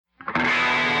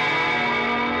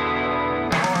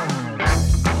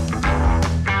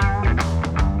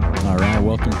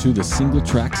welcome to the single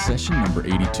track session number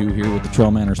 82 here with the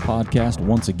Trail Manners podcast,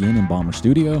 once again in Bomber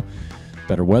Studio.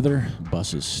 Better weather,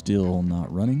 bus is still not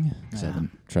running because I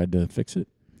haven't tried to fix it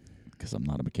because I'm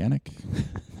not a mechanic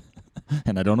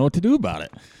and I don't know what to do about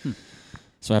it.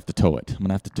 So I have to tow it. I'm going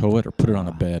to have to tow it or put it on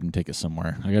a bed and take it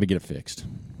somewhere. I got to get it fixed.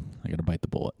 I got to bite the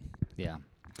bullet. Yeah.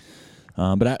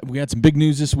 But we had some big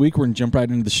news this week. We're going to jump right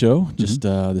into the show. Just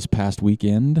this past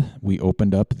weekend, we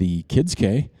opened up the Kids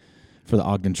K for the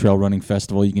Ogden Trail Running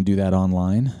Festival. You can do that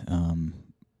online.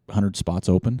 100 spots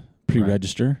open.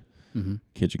 Pre-register. Mm-hmm.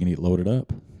 Kids are going to get loaded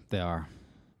up. They are.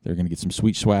 They're going to get some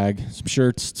sweet swag, some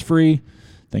shirts. It's free.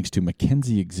 Thanks to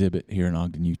Mackenzie Exhibit here in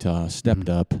Ogden, Utah. Stepped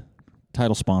up.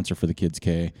 Title sponsor for the Kids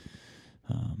K.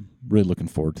 Really looking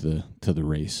forward to the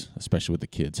race, especially with the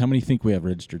kids. How many think we have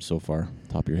registered so far?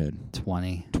 Top of your head.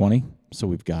 20. 20? So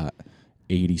we've got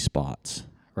 80 spots.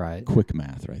 Right. Quick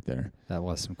math right there. That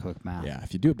was some quick math. Yeah,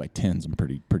 if you do it by tens, I'm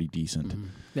pretty decent. Mm-hmm.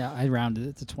 Yeah, I rounded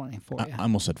it to 20 for you. I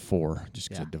almost said 4 just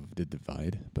because I did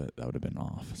divide, but that would have been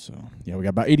off. So, yeah, we got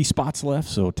about 80 spots left,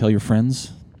 so tell your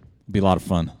friends. It'll be a lot of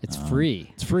fun. It's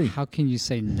free. It's free. How can you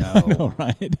say no? I know,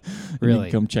 right? Really? You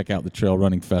can come check out the Trail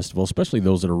Running Festival, especially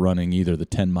those that are running either the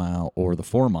 10-mile or the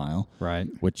 4-mile. Right.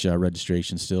 Which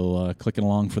registration's still clicking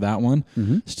along for that one.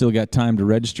 Mm-hmm. Still got time to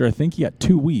register. I think you got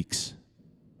 2 weeks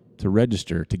to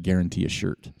register to guarantee a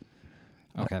shirt.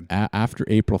 Okay. After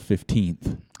April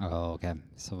 15th. Oh, okay.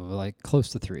 So like close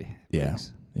to 3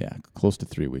 weeks. Yeah, close to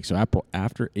 3 weeks. So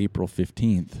after April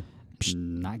 15th,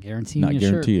 not guaranteeing not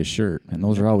guarantee a shirt. And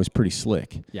those are always pretty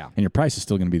slick. Yeah. And your price is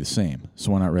still going to be the same. So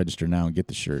why not register now and get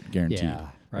the shirt guaranteed? Yeah,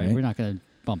 right. We're not going to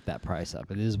bump that price up.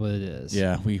 It is what it is.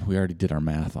 Yeah, we already did our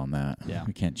math on that. Yeah.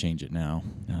 We can't change it now.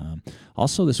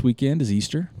 Also, this weekend is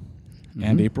Easter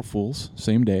and April Fool's,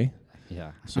 same day.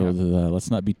 Yeah. So let's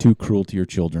not be too cruel to your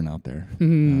children out there.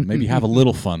 Maybe have a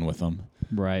little fun with them.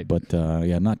 Right. But,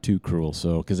 not too cruel.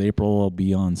 So, because April will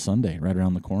be on Sunday, right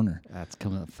around the corner. That's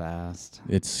coming up fast.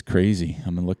 It's crazy.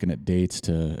 I've been looking at dates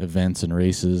to events and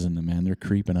races, and, man, they're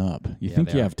creeping up. You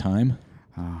think you have time,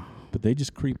 but they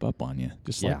just creep up on you,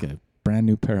 just like a brand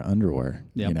new pair of underwear,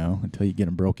 until you get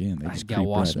them broke in. They just creep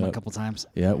wash them right a up. couple times.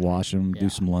 Yeah, wash them, do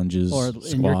some lunges, or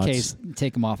squats. in your case,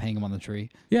 take them off, hang them on the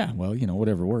tree. Yeah, well,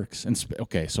 whatever works. And so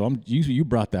you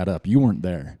brought that up. You weren't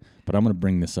there, but I'm going to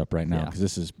bring this up right now because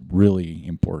this is really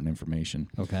important information.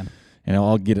 Okay. And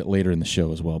I'll get it later in the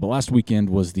show as well. But last weekend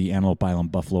was the Antelope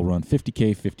Island Buffalo Run,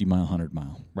 50K, 50-mile,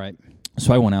 100-mile. Right.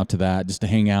 So I went out to that just to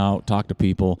hang out, talk to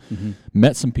people,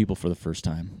 met some people for the first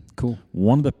time. Cool.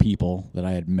 One of the people that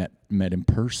I had met in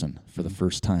person for the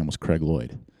first time was Craig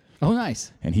Lloyd. Oh,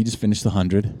 nice. And he just finished the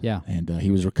 100. Yeah. And he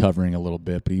was recovering a little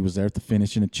bit, but he was there at the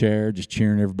finish in a chair, just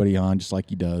cheering everybody on, just like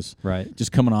he does. Right.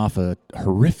 Just coming off a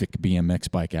horrific BMX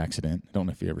bike accident. I don't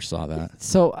know if you ever saw that.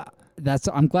 So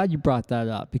I'm glad you brought that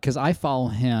up because I follow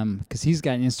him because he's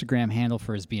got an Instagram handle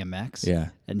for his BMX. Yeah.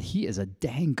 And he is a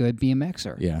dang good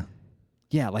BMXer. Yeah.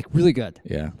 Yeah, like really good.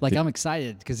 Yeah. Like I'm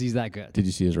excited because he's that good. Did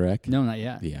you see his wreck? No, not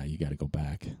yet. Yeah, you got to go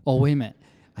back. Oh, wait a minute.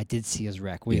 I did see his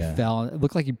wreck. He fell. It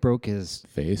looked like he broke his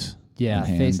face. Yeah,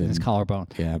 face and his collarbone.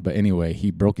 Yeah, but anyway,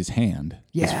 he broke his hand.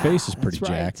 Yeah, his face is pretty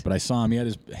jacked, but I saw him. He had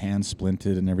his hand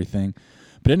splinted and everything.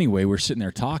 But anyway, we're sitting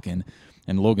there talking,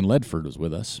 and Logan Ledford was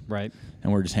with us. Right.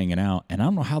 And we're just hanging out. And I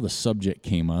don't know how the subject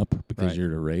came up because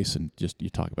you're at a race and just you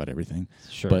talk about everything.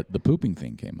 Sure. But the pooping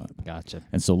thing came up. Gotcha.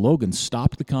 And so Logan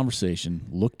stopped the conversation,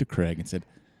 looked to Craig, and said,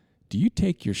 "Do you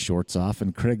take your shorts off?"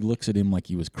 And Craig looks at him like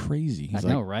he was crazy. He's I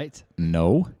know, right?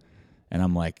 No. And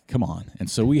I'm like, come on. And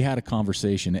so we had a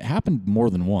conversation. It happened more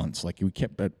than once. Like, we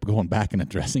kept going back and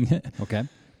addressing it. Okay.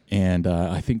 And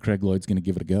I think Craig Lloyd's going to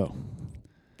give it a go.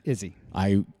 Is he?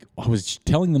 I was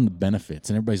telling them the benefits,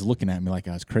 and everybody's looking at me like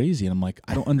I was crazy. And I'm like,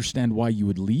 I don't understand why you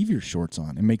would leave your shorts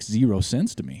on. It makes zero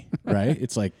sense to me, right?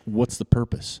 It's like, what's the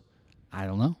purpose? I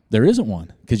don't know. There isn't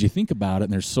one. Because you think about it,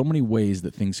 and there's so many ways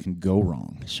that things can go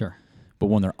wrong. Sure. But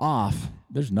when they're off,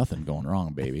 there's nothing going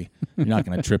wrong, baby. You're not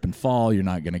going to trip and fall. You're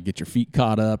not going to get your feet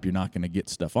caught up. You're not going to get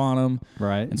stuff on them.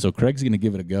 Right. And so Craig's going to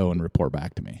give it a go and report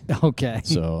back to me. Okay.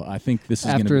 So I think this is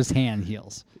going to after his hand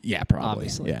heals. Yeah, probably.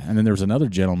 Obviously. Yeah. And then there was another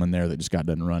gentleman there that just got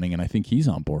done running, and I think he's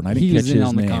on board. And I didn't He catch was in his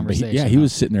on the name. But conversation, he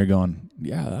was sitting there going,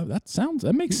 yeah,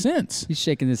 that makes sense. He's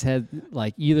shaking his head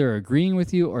like either agreeing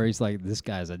with you or he's like, this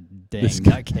guy's a dang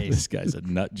nutcase. This guy's a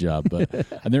nut job. But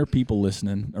and there are people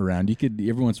listening around.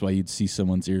 Every once in a while you'd see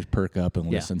someone's ears perk up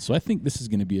and listen. So I think this is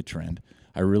going to be a trend.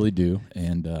 I really do.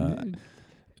 And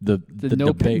the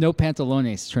debate, no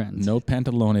pantalones trends. No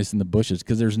pantalones in the bushes,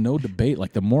 because there's no debate.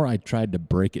 Like, the more I tried to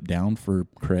break it down for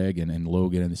Craig and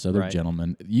Logan and this other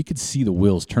gentleman, you could see the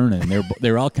wheels turning, and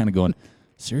they're all kind of going,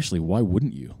 seriously, why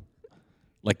wouldn't you?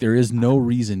 Like there is no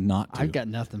reason not to. I've got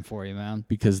nothing for you, man.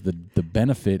 Because the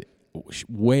benefit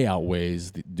way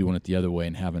outweighs doing it the other way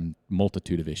and having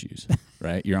multitude of issues,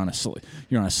 right? You're on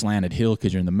a slanted hill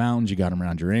because you're in the mountains. You got them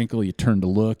around your ankle. You turn to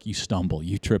look. You stumble.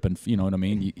 You trip, and you know what I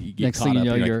mean. You get Next caught thing you up.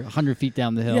 know, You're you're 100 feet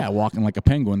down the hill. Yeah, walking like a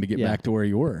penguin to get Yeah. back to where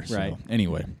you were. So, Right.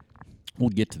 Anyway, we'll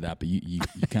get to that, but you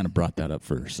kind of brought that up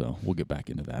first, so we'll get back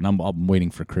into that. And I'm waiting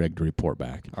for Craig to report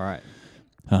back. All right.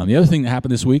 The other thing that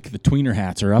happened this week, the tweener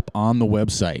hats are up on the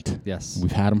website. Yes.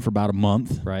 We've had them for about a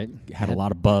month. Right. Had a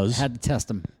lot of buzz. Had to test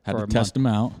them. Had for to a test month. them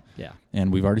out. Yeah.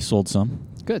 And we've already sold some.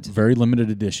 Good. Very limited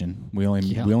edition. We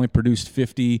only produced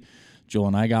 50. Joel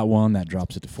and I got one. That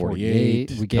drops it to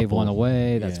 48. We gave one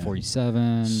away. That's yeah.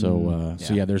 47. So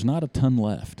there's not a ton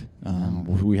left.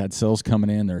 We had sales coming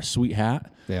in. They're a sweet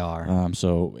hat. They are.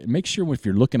 So make sure if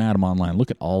you're looking at them online,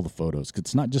 look at all the photos. 'Cause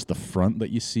it's not just the front that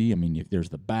you see. I mean, there's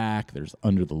the back. There's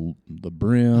under the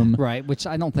brim. Right, which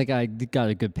I don't think I got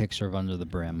a good picture of under the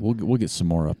brim. We'll get some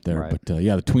more up there. Right. But the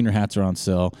tweener hats are on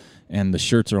sale, and the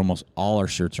shirts are all our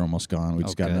shirts are almost gone. We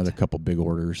just got good. another couple big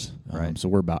orders. Right. So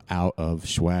we're about out of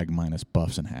swag minus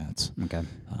buffs and hats. Okay.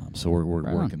 So we're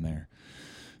Right on. working there.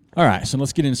 All right, so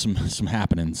let's get into some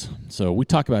happenings. So we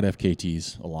talk about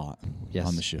FKTs a lot Yes.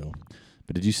 on the show.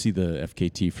 But did you see the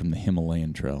FKT from the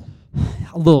Himalayan Trail?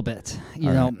 A little bit. You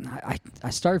All know, I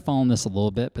started following this a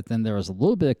little bit, but then there was a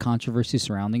little bit of controversy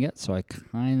surrounding it, so I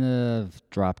kind of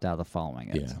dropped out of following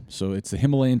it. Yeah. So it's the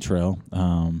Himalayan Trail.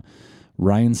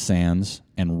 Ryan Sands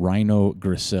and Rhino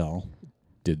Grissel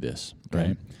did this, Okay.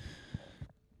 right?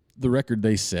 The record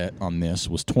they set on this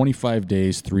was 25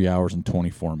 days, 3 hours, and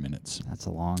 24 minutes. That's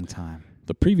a long time.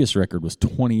 The previous record was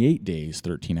 28 days,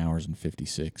 13 hours, and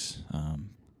 56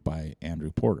 by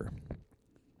Andrew Porter.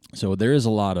 So there is a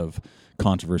lot of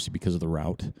controversy because of the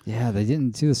route. Yeah, they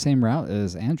didn't do the same route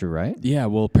as Andrew, right? Yeah,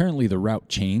 well, apparently the route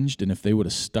changed, and if they would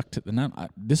have stuck to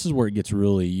this is where it gets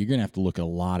really. You're gonna have to look at a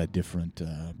lot of different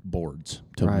boards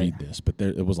to Right. read this, but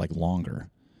it was like longer.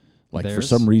 Like for Theirs?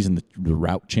 some reason, the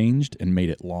route changed and made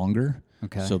it longer.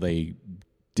 Okay. So they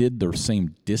did the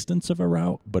same distance of a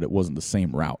route, but it wasn't the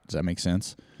same route. Does that make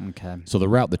sense? Okay. So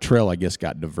the trail, I guess,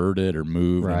 got diverted or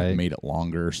moved and Right. it made it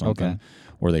longer or something, Okay.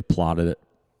 or they plotted it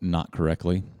not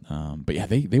correctly. But yeah,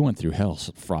 they went through hell: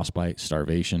 frostbite,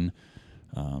 starvation,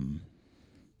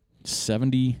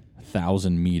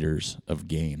 70,000 meters of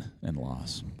gain and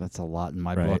loss. That's a lot in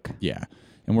my Right? book. Yeah,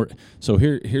 and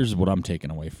here's what I'm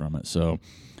taking away from it. So.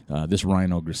 This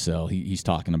Rhino Grissel, he's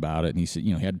talking about it, and he said,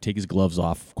 he had to take his gloves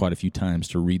off quite a few times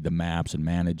to read the maps and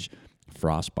manage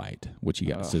frostbite, which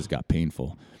he says got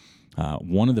painful.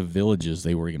 One of the villages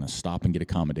they were going to stop and get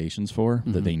accommodations for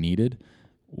that they needed,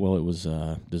 well, it was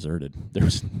deserted. It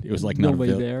was like not a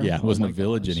Nobody there? Yeah, it Oh wasn't my a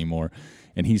village gosh. anymore.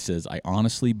 And he says, I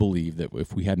honestly believe that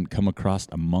if we hadn't come across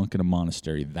a monk in a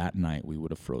monastery that night, we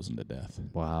would have frozen to death.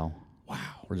 Wow.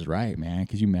 Wow, was right, man.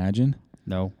 Could you imagine?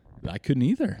 No. I couldn't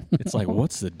either. It's like,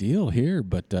 what's the deal here?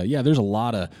 But there's a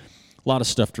lot of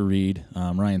stuff to read.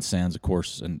 Ryan Sands, of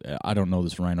course, and I don't know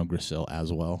this Rhino Grissel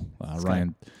as well.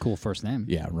 Ryan, Cool first name.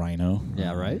 yeah, Rhino.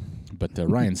 Yeah, right? But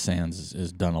Ryan Sands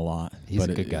has done a lot. He's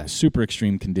a good guy. Super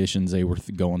extreme conditions they were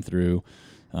going through.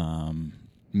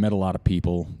 Met a lot of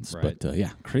people. Right.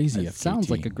 But crazy. It FKT. sounds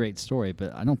like a great story,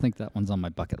 but I don't think that one's on my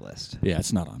bucket list. Yeah,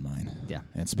 it's not on mine. Yeah.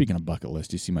 And speaking of bucket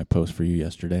list, you see my post for you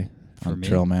yesterday on me?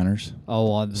 Trail Manners?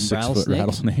 Oh, on the 6-foot rattlesnake?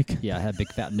 rattlesnake. Yeah, I had a big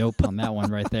fat nope on that one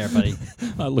right there, buddy.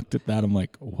 I looked at that. I'm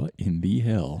like, what in the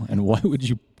hell? And why would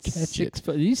you catch 6 it?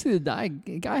 foot. Did you see the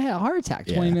guy had a heart attack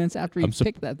 20 Yeah. minutes after he I'm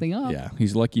picked that thing up? Yeah,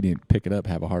 he's lucky he didn't pick it up,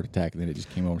 have a heart attack, and then it just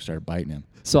came over and started biting him.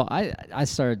 So I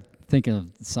started thinking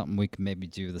of something we could maybe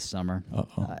do this summer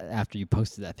after you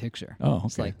posted that picture. Oh, okay.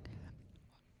 It's like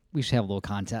we should have a little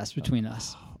contest between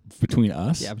us. Between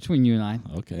us? Yeah, between you and I.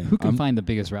 Okay. Who can find the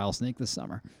biggest rattlesnake this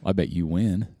summer? I bet you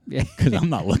win. Yeah. Because I'm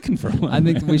not looking for one. I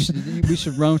think we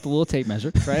should run with a little tape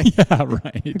measure, right? Yeah,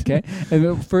 right. Okay. And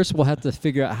then first we'll have to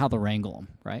figure out how to wrangle them,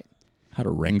 right? How to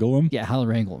wrangle them? Yeah, how to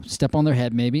wrangle them. Step on their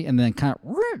head maybe, and then kind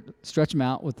of stretch them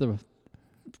out with the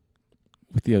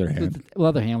With the other hand.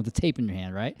 other hand with the tape in your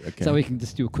hand, right? Okay. So we can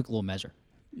just do a quick little measure.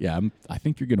 Yeah, I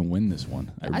think you're going to win this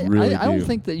one. I really do. I don't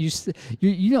think that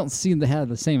you don't seem to have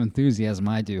the same enthusiasm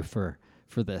I do for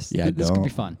this. Yeah, This could be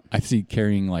fun. I see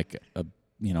carrying like a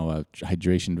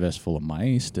hydration vest full of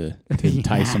mice to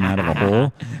entice them out of a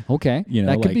hole. Okay, You know,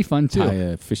 that could like be fun too. Tie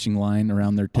a fishing line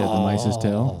around the mice's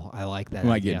tail. Oh, I like that. We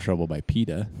might get idea. in trouble by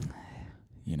PETA.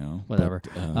 you know. Whatever.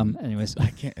 But, Anyways,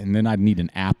 I can't, and then I'd need an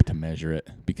app to measure it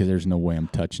because there's no way I'm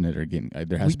touching it or getting.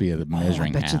 There has to be a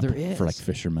measuring bet you app there is. for like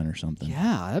fishermen or something.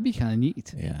 yeah, that'd be kind of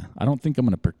neat. Yeah, I don't think I'm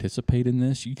going to participate in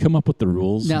this. You come up with the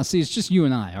rules. Now, see, it's just you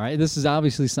and I, all right? This is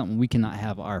obviously something we cannot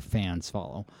have our fans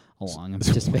follow along and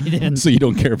participate in. So you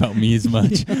don't care about me as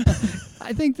much.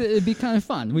 I think that it'd be kind of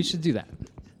fun. We should do that.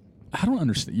 I don't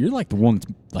understand. You're like the one that's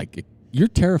like you're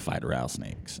terrified of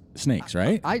rattlesnakes. Snakes,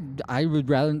 right? I would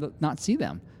rather not see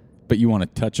them. But you want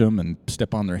to touch them and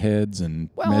step on their heads and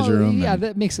measure them. Yeah,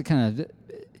 that makes it kind of.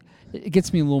 It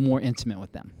gets me a little more intimate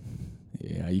with them.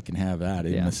 Yeah, you can have that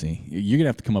intimacy. You're gonna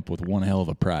have to come up with one hell of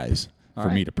a prize for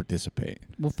me to participate.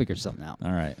 We'll figure something out.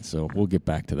 All right, so we'll get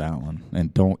back to that one.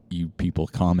 And don't you people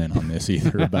comment on this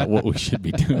either about what we should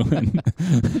be doing.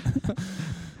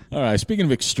 All right, speaking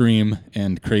of extreme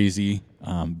and crazy,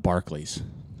 Barclays.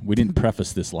 We didn't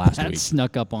preface this last That week.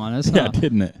 snuck up on us. Yeah, Huh?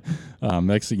 didn't it?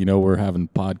 Next thing you know, we're having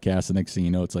podcasts. The next thing you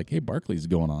know, it's like, hey, Barclays is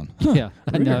going on. Yeah,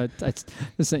 I know. I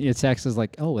sent you a text. It's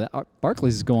like, oh,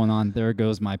 Barclays is going on. There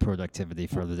goes my productivity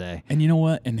for the day. And you know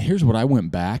what? And here's what I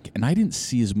went back, and I didn't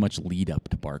see as much lead up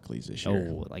to Barclays this year.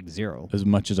 Oh, like zero. As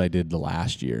much as I did the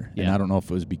last year. And Yeah. I don't know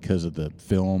if it was because of the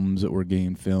films that were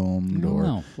getting filmed don't or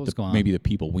know. What was going on? maybe the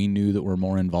people we knew that were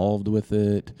more involved with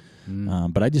it.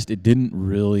 But it didn't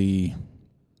really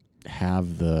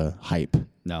have the hype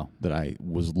No. that I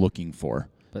was looking for.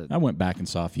 But I went back and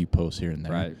saw a few posts here and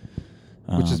there. right.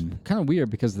 Which is kind of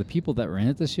weird because the people that were in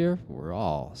it this year were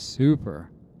all super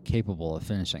capable of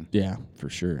finishing. Yeah, for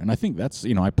sure. And I think that's,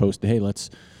 I posted, hey,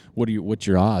 what's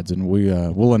your odds? And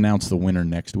we'll announce the winner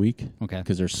next week. Okay.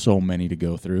 Because there's so many to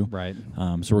go through. Right.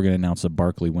 So we're going to announce the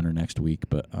Barkley winner next week.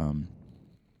 But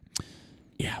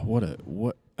yeah,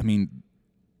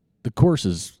 the course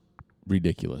is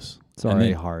ridiculous. It's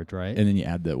already hard, right? And then you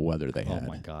add the weather they had. Oh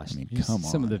my gosh! I mean, You come see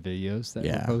on. some of the videos that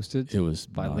were posted. It was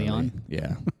by gnarly. Leon.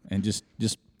 Yeah, and just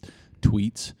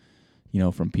tweets,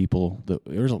 from people.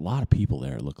 There was a lot of people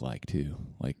there. It looked like too,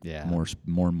 like more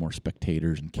and more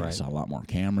spectators, and I saw a lot more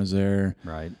cameras there.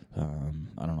 Right.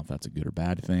 I don't know if that's a good or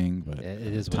bad thing, but it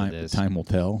is time, what it is. Time will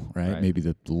tell, right? Maybe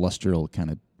the luster will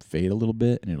kind of fade a little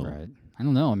bit, and it'll. Right. I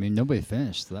don't know. I mean, nobody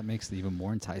finished, so that makes it even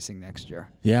more enticing next year.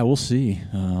 Yeah, we'll see.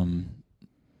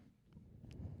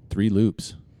 3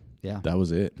 loops. Yeah. That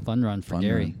was it. Fun run for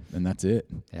Gary. And that's it.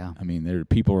 Yeah. I mean,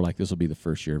 people were like, this will be the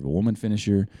first year of a woman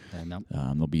finisher. Yeah, no.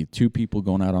 There'll be 2 people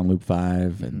going out on loop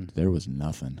 5, and there was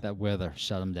nothing. That weather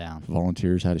shut them down.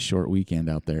 Volunteers had a short weekend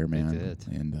out there, man. They did.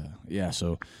 And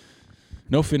so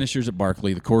no finishers at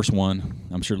Barkley. The course won.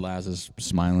 I'm sure Laz is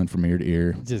smiling from ear to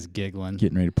ear, Just giggling.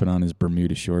 getting ready to put on his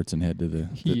Bermuda shorts and head to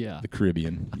the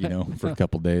Caribbean, for a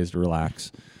couple days to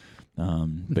relax.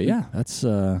 But yeah, that's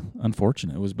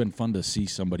unfortunate. It was been fun to see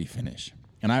somebody finish,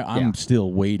 and I'm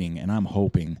still waiting, and I'm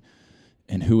hoping.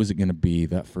 And who is it going to be?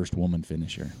 That first woman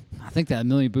finisher? I think that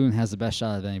Amelia Boone has the best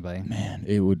shot of anybody. Man,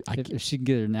 it would. If she can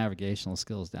get her navigational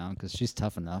skills down, because she's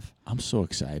tough enough. I'm so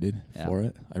excited for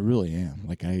it. I really am.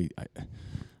 Like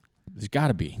there's got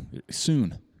to be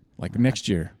soon. Like next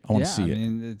year, I want to see it. I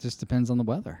mean, it just depends on the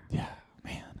weather. Yeah,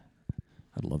 man,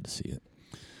 I'd love to see it.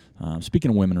 Speaking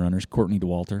of women runners, Courtney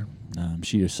DeWalter,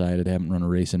 she decided I haven't run a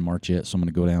race in March yet, so I'm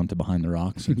going to go down to Behind the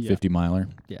Rocks, 50-miler.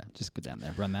 Yeah, just go down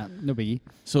there, run that, no biggie.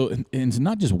 So, and it's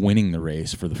not just winning the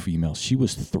race for the females. She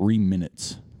was 3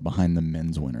 minutes behind the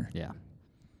men's winner. Yeah.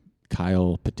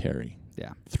 Kyle Pateri.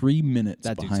 Yeah. 3 minutes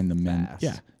That behind the dude's men. fast.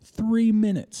 Yeah, 3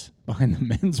 minutes behind the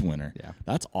men's winner. Yeah.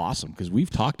 That's awesome because we've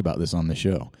talked about this on the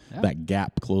show. Yeah. That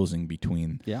gap closing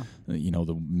between,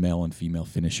 the male and female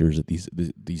finishers at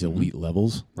these elite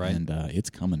levels. Right. And it's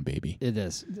coming, baby. It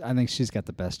is. I think she's got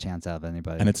the best chance out of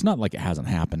anybody. And it's not like it hasn't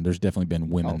happened. There's definitely been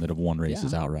women that have won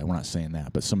races outright. We're not saying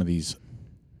that, but some of these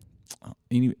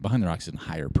Behind the Rocks isn't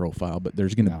higher profile, but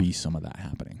there's going to be some of that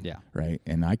happening. Yeah. Right.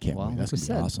 And I can't wait. That's going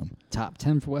to be awesome. Top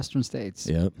 10 for Western States.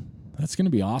 Yep. That's going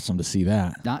to be awesome to see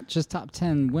that. Not just top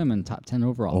 10 women, top 10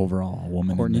 overall. Overall, a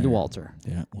woman. Courtney DeWalter.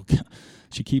 Yeah. Well,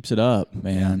 she keeps it up,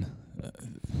 man.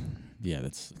 Yeah,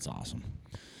 that's awesome.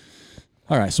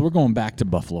 All right, so we're going back to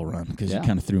Buffalo Run because you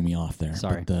kind of threw me off there.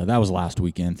 Sorry. But that was last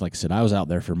weekend. Like I said, I was out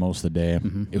there for most of the day.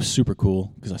 It was super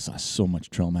cool because I saw so much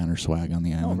Trail Manor swag on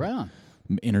the island. Oh, right on.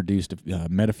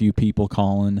 Met a few people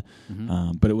calling.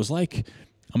 But it was like,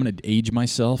 I'm going to age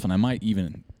myself, and I might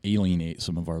even alienate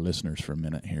some of our listeners for a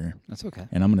minute here. That's okay.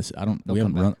 And I'm going to,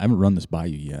 I haven't run this by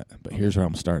you yet, but here's where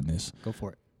I'm starting this. Go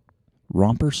for it.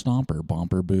 Romper, stomper,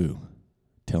 bomper, boo.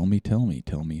 Tell me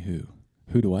who.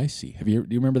 Who do I see? Do you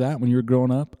remember that when you were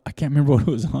growing up? I can't remember what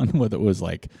it was on, whether it was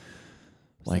like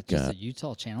just a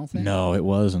Utah Channel thing? No, it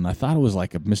wasn't. I thought it was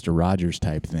like a Mr. Rogers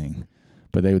type thing.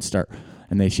 But they would start,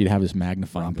 and she'd have this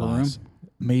magnifying Romper glass. room?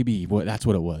 maybe that's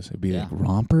what it was. It'd be Yeah. like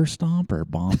romper, stomper,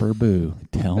 bomper, boo.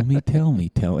 Tell me.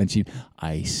 And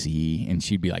I see. And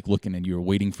she'd be like looking, and you were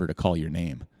waiting for her to call your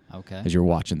name Okay. as you're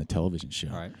watching the television show.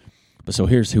 All right. But so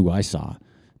here's who I saw.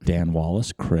 Dan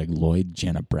Wallace, Craig Lloyd,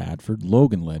 Jenna Bradford,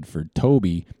 Logan Ledford,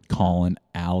 Toby, Colin,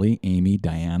 Allie, Amy,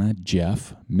 Diana,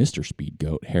 Jeff, Mr. Speed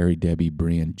Goat, Harry, Debbie,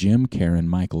 Brian, Jim, Karen,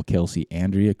 Michael, Kelsey,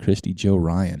 Andrea, Christy, Joe,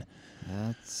 Ryan.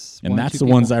 That's And one or that's two the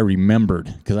people. ones I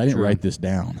remembered because I didn't True. write this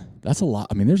down. That's a lot.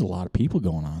 I mean, there's a lot of people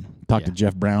going on. Talked to Yeah.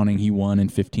 Jeff Browning. He won in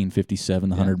 15:57,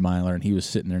 the Yeah. 100-miler, and he was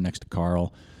sitting there next to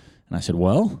Carl. And I said,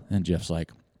 well, and Jeff's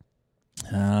like,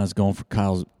 I was going for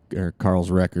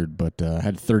Carl's record, but I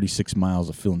had 36 miles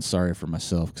of feeling sorry for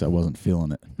myself because I wasn't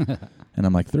feeling it. And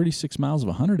I'm like, 36 miles of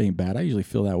 100 ain't bad. I usually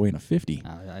feel that way in a 50.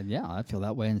 Yeah, I feel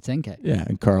that way in a 10K. Yeah,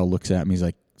 and Carl looks at me. He's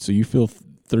like, so you feel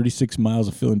 36 miles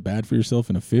of feeling bad for yourself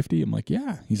in a 50? I'm like,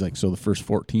 yeah. He's like, so the first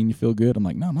 14 you feel good? I'm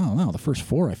like, no. The first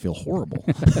 4 I feel horrible.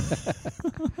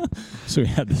 So we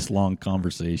had this long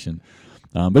conversation.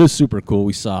 But it was super cool.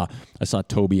 I saw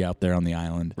Toby out there on the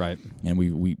island. Right. And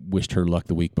we wished her luck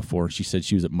the week before. She said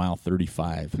she was at mile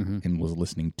 35 and was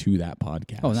listening to that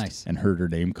podcast. Oh, nice. And heard her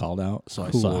name called out. So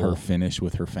I saw her finish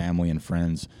with her family and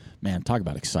friends. Man, talk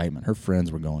about excitement. Her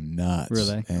friends were going nuts.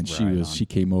 Really? And Right she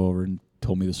came over and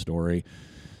told me the story.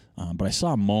 But I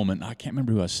saw a moment. I can't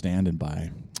remember who I was standing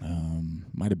by.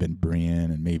 Might have been Brian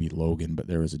and maybe Logan, but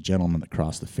there was a gentleman that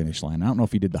crossed the finish line. I don't know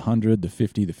if he did the 100, the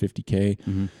 50, the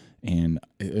 50K. And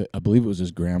I believe it was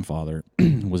his grandfather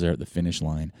was there at the finish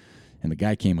line. And the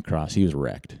guy came across. He was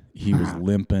wrecked. He was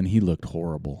limping. He looked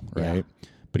horrible, right? Yeah.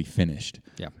 But he finished.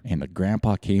 Yeah. And the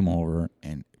grandpa came over,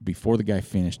 and before the guy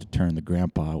finished the turn, the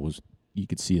grandpa you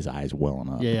could see his eyes welling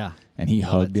up. Yeah. And he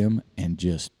Love hugged it. him, and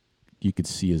just, you could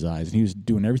see his eyes. And he was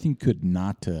doing everything he could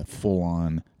not to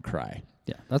full-on cry.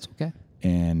 Yeah, that's okay.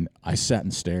 And I sat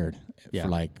and stared Yeah. for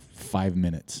like 5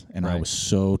 minutes, and Right.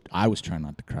 I was trying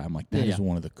not to cry. I'm like, that is Yeah.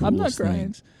 one of the I'm not coolest crying.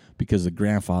 things, because the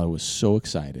grandfather was so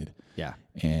excited, Yeah.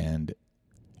 and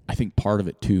I think part of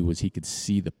it too was he could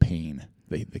see the pain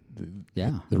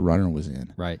Yeah. the runner was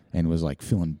in, Right. and was like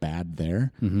feeling bad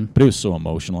there. Mm-hmm. But it was so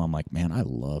emotional. I'm like, man, I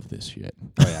love this shit.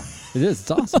 Oh, yeah. It is.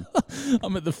 It's awesome.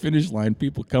 I'm at the finish line,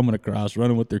 people coming across,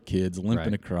 running with their kids, limping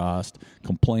Right. across,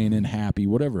 complaining, happy,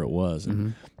 whatever it was. And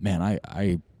Mm-hmm. man,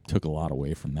 I took a lot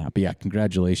away from that. But yeah,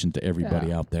 congratulations to everybody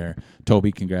Yeah. out there.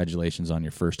 Toby, congratulations on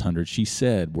your first 100. She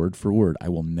said, word for word, I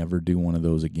will never do one of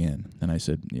those again. And I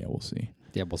said, yeah, we'll see.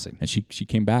 Yeah, we'll see. And she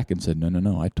came back and said,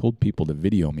 no, I told people to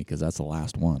video me because that's the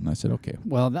last one. And I said, okay.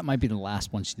 Well, that might be the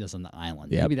last one she does on the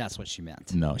island. Yep. Maybe that's what she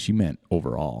meant. No, she meant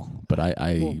overall. But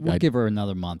We'll give her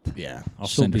another month. yeah, I'll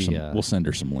She'll send her be, some. We'll send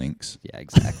her some links. Yeah,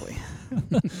 exactly.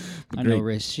 I know,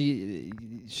 great. Ray.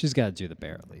 She's got to do the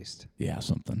bear at least. Yeah,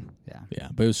 something. Yeah. Yeah,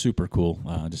 but it was super cool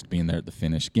just being there at the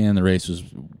finish. Again, the race was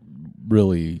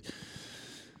really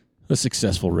a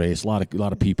successful race. A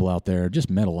lot of people out there. Just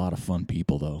met a lot of fun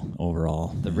people though. Overall,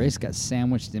 The race got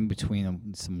sandwiched in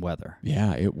between some weather.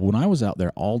 yeah. When I was out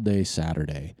there all day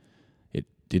Saturday, it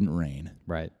didn't rain.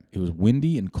 Right. It was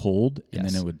windy and cold, and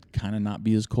Yes. then it would kind of not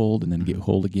be as cold, and then get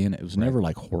cold again. It was never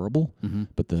like horrible,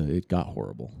 but it got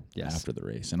horrible Yes. after the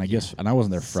race. And I guess, and I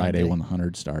wasn't there Friday Sunday. when the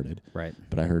 100 started. Right.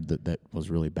 But I heard that was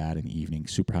really bad in the evening.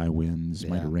 Super high winds.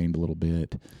 Might Yeah. have rained a little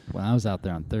bit. When I was out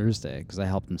there on Thursday, because I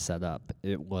helped them set up,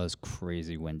 it was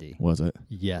crazy windy. Was it?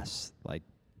 Yes. Like,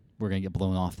 we're going to get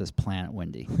blown off this planet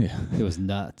windy. Yeah. It was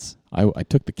nuts. I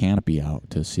took the canopy out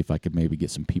to see if I could maybe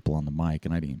get some people on the mic,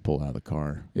 and I didn't pull out of the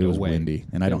car. It No was way. windy,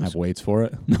 and I It don't was- have weights for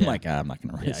it. I'm Yeah. like, I'm not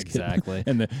going to risk Yeah, it. exactly.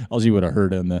 And all you would have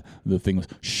heard on the thing was,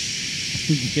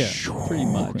 shh. Yeah, pretty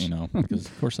much. You know, because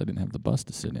of course I didn't have the bus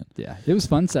to sit in. Yeah. It was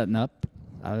fun setting up.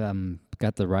 I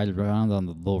got to ride around on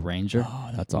the little Ranger. Oh,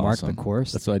 that's Mark awesome. the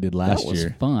course. That's what I did last that was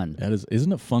year. fun. That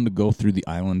isn't it fun to go through the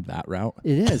island that route?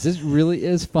 It is. It really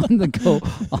is fun to go.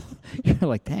 You're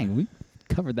like, dang, we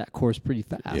covered that course pretty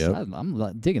fast. Yep.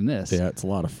 I'm digging this. Yeah, it's a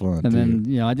lot of fun. And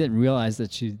too. then, I didn't realize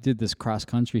that you did this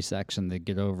cross-country section to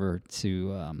get over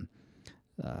to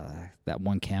that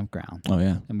one campground. Oh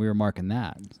yeah. And we were marking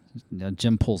that.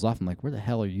 Jim pulls off. I'm like, where the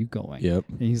hell are you going? Yep.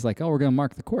 And he's like, oh, we're going to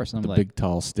mark the course. And I'm The like, big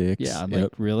tall sticks. yeah. I'm Yep.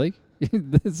 like, really? You're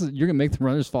going to make the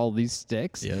runners follow these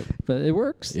sticks? Yep. But it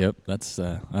works. Yep. That's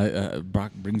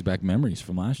Brock brings back memories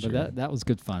from last But year. that was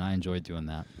good fun. I enjoyed doing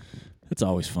that. It's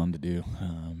always fun to do.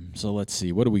 So let's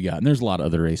see. What do we got? And there's a lot of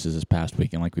other races this past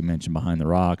weekend, like we mentioned, Behind the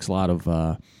Rocks. A lot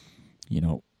of,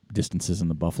 distances in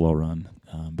the Buffalo Run.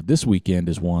 But this weekend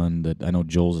is one that I know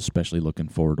Joel's especially looking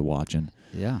forward to watching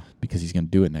Yeah. because he's going to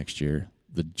do it next year.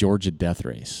 the Georgia Death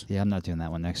Race. Yeah, I'm not doing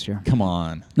that one next year. Come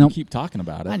on. Nope. You keep talking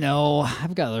about it. I know.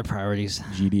 I've got other priorities.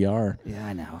 GDR. Yeah,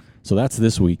 I know. So that's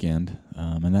this weekend,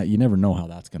 and that you never know how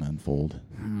that's going to unfold.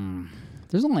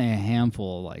 There's only a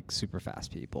handful of like super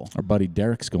fast people, Our buddy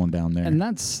Derek's going down there. and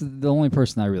that's the only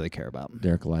person I really care about.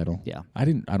 Derek Lytle. Yeah, I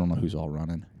don't know who's all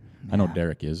running. I know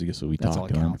Derek is. I guess we That's all talked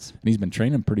that to him, counts. and he's been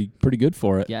training pretty good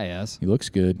for it. yeah, yes, He looks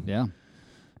good. yeah.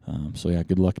 So yeah,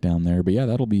 good luck down there. But yeah,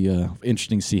 that'll be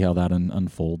interesting to see how that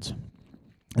unfolds.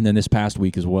 And then this past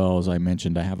week as well, as I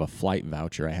mentioned, I have a flight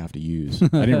voucher I have to use. I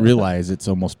didn't realize it's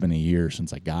almost been a year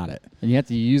since I got it. And you have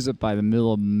to use it by the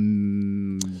middle of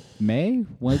May.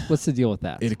 What's the deal with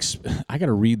that? I got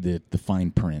to read the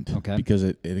fine print. Okay. Because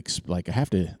I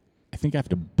think I have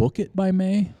to book it by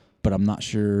May, but I'm not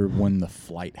sure when the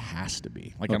flight has to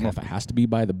be. Like I don't know if it has to be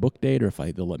by the book date or if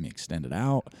they'll let me extend it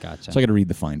out. Gotcha. So I got to read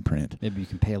the fine print. Maybe you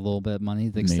can pay a little bit of money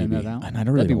to extend Maybe. that out. And I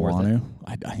really That'd be don't worth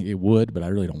want to. It would, but I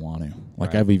really don't want to.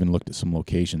 Like Right. I've even looked at some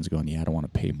locations going, yeah, I don't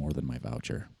want to pay more than my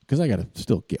voucher because I got to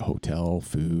still get hotel,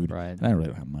 food. Right. And I really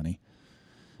don't have money.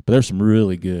 But there's some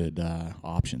really good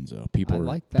options though. People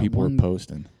are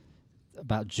posting.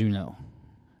 About Juneau.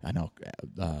 I know.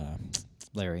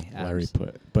 Larry Larry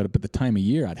put, but the time of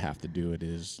year I'd have to do it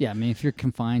is Yeah, I mean, if you're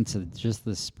confined to just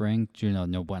the spring, Juneau,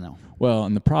 no bueno. well,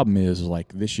 and the problem is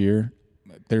like this year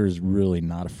there is really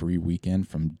not a free weekend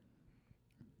from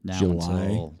Now July.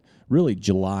 until Really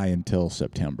July until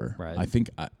September. Right. I think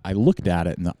I looked at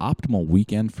it, and the optimal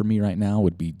weekend for me right now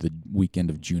would be the weekend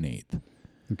of June 8th.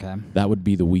 okay. That would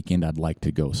be the weekend I'd like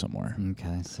to go somewhere.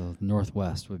 Okay, so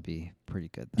Northwest would be pretty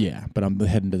good then. Yeah, but I'm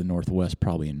heading to the Northwest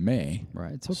probably in May.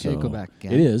 Right. It's okay to go So back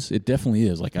again. It is. It definitely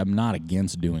is. Like I'm not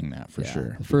against doing that for Yeah.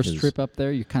 sure. The first because- trip up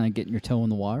there, you're kind of getting your toe in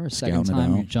the water. Second Scouting it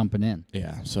time, out. you're jumping in.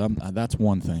 Yeah, so that's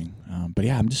one thing. But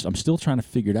yeah, I'm still trying to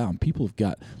figure it out. And people have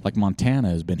got like Montana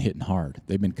has been hitting hard.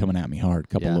 They've been coming at me hard. A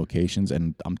couple Yeah. locations,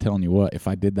 and I'm telling you what, if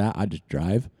I did that, I'd just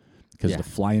drive because Yeah. to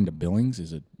fly into Billings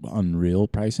is a unreal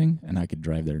pricing, and I could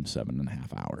drive there in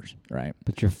 7.5 hours. Right?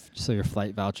 But your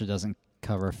flight voucher doesn't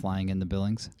cover flying into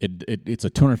Billings? It's a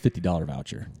 $250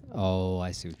 voucher. Oh, I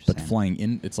see what you're But saying. flying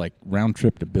in, it's like round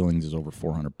trip to Billings is over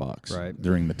 $400 Right.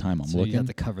 during the time I'm so looking. you have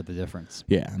to cover the difference.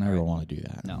 Yeah, and I don't want to do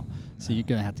that. No. So you're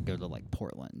going to have to go to like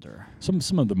Portland or...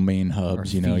 Some of the main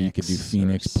hubs, you could do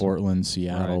Phoenix, or Portland,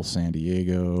 Seattle, Right. San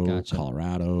Diego, Gotcha.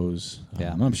 Colorado's.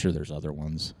 Yeah. I'm sure there's other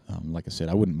ones. Like I said,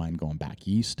 I wouldn't mind going back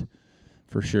east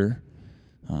for sure.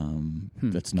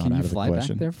 That's not Can out you of the fly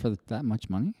question. back there for that much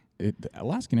money?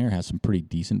 Alaskan Air has some pretty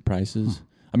decent prices.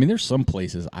 I mean, there's some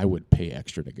places I would pay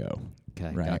extra to go.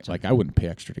 Okay, Right. gotcha. Like I wouldn't pay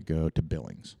extra to go to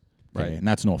Billings. Okay? Right. And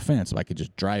that's no offense if I could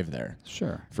just drive there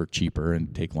Sure. for cheaper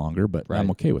and take longer, but Right. I'm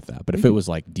okay with that. But if it was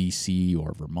like DC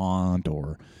or Vermont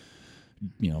or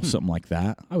something like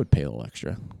that, I would pay a little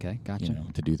extra, Okay, gotcha.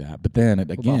 to do that. But then What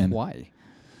about again, Hawaii?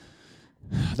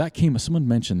 someone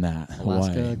mentioned that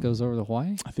Alaska Hawaii. goes over to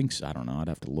Hawaii? I think so. I don't know. I'd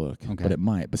have to look, Okay. but it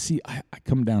might. But see, I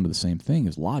come down to the same thing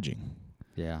as lodging.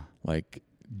 Yeah. Like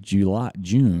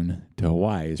June to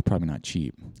Hawaii is probably not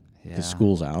cheap Yeah. because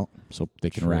school's out, so they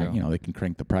can True. they can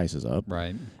crank the prices up.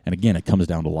 Right. And again, it comes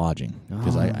down to lodging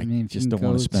because I mean, if you just can don't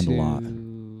want go to spend a lot.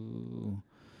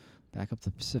 Back up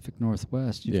the Pacific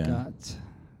Northwest, you got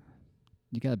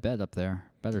a bed up there.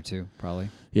 Bed or two, probably.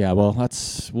 Yeah, well,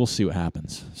 we'll see what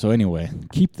happens. So anyway,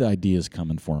 keep the ideas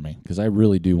coming for me because I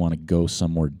really do want to go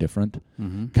somewhere different.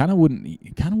 Mm-hmm. Kind of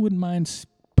wouldn't mind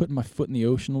putting my foot in the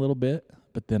ocean a little bit,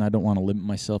 but then I don't want to limit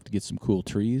myself to get some cool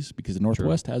trees because the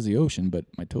Northwest has the ocean, but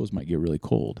my toes might get really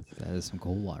cold. That is some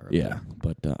cold water. Up Yeah, there.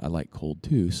 but I like cold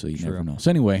too, so you never True. know. So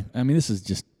anyway, I mean, this is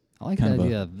just I like kind the of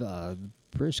idea of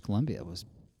British Columbia was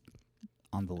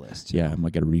on the list. I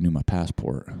got to renew my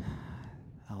passport.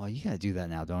 Oh, you got to do that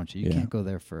now, don't you? You Yeah. can't go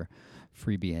there for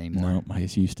freebie anymore. No, I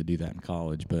used to do that in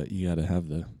college, but you got to have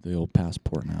the old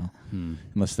passport now,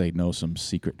 unless they know some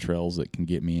secret trails that can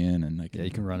get me in, and I can, Yeah,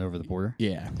 you can run over the border.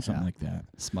 yeah, something Yeah. like that.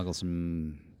 Smuggle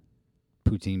some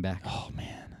poutine back. Oh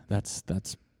man, that's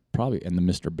probably, and the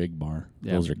Mr. Big Bar.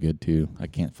 Yeah. Those are good too. I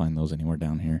can't find those anywhere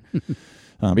down here.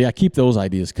 But yeah, keep those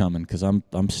ideas coming because I'm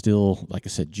still, like I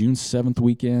said, June 7th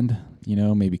weekend.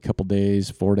 Maybe a couple days,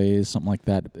 4 days, something like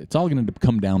that. It's all going to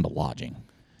come down to lodging.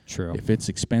 True. If it's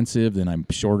expensive, then I'm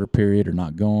shorter period or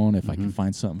not going. If I can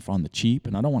find something on the cheap,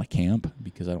 and I don't want to camp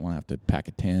because I don't want to have to pack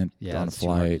a tent, Yeah, go on a that's too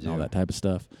hard to flight, and all do. that type of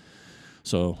stuff.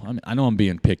 So I know I'm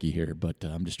being picky here, but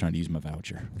I'm just trying to use my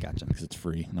voucher. Gotcha. Because it's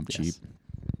free and I'm Yes. cheap.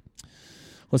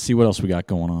 Let's see what else we got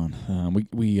going on.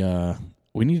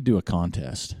 We need to do a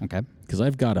contest Okay. because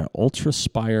I've got an Ultra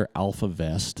Spire Alpha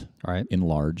Vest All right. in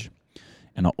large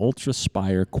and an Ultra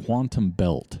Spire Quantum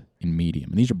Belt in medium.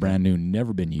 And these are brand new,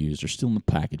 never been used. They're still in the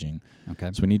packaging. Okay.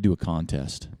 So we need to do a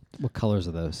contest. What colors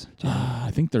are those? Do you know?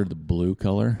 I think they're the blue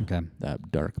color. Okay.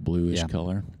 That dark bluish Yeah.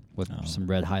 color. With some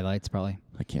red highlights, probably.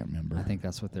 I can't remember. I think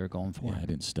that's what they're going for. Yeah, I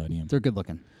didn't study them. They're good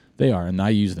looking. They are, and I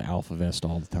use the Alpha Vest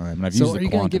all the time. And I've So used are the you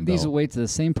going to Quantum give these belt. away to the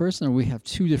same person, or we have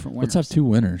two different winners? Let's have two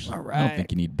winners. All I don't right.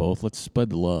 think you need both. Let's spread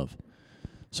the love.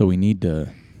 So we need to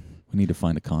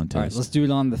find a contest. All right, let's do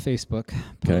it on the Facebook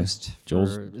post.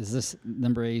 Joel's- Is this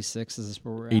number 86? Is this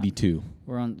where we're at? 82.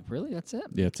 We're on. Really? That's it?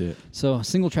 Yeah, that's it. So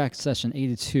single track session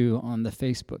 82 on the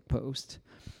Facebook post.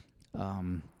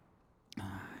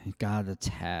 You got to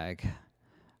tag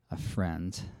a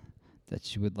friend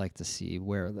that you would like to see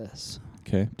wear this.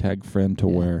 Okay. Tag friend to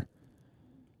Yeah. wear.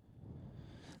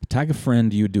 Tag a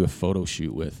friend you would do a photo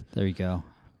shoot with, There you go.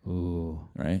 Ooh,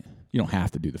 right? You don't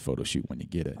have to do the photo shoot when you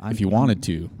get it. I'm- If you wanted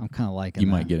to, I'm kind of liking you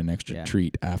that. might get an extra Yeah.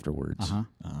 treat afterwards.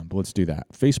 Uh-huh. But let's do that.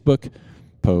 Facebook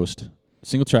post,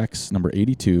 single tracks number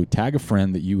 82. Tag a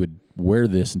friend that you would wear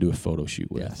this and do a photo shoot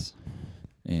with. Yes.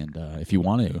 And if you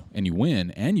want to, and you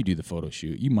win, and you do the photo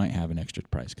shoot, you might have an extra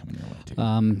prize coming your way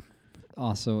too.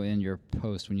 Also, in your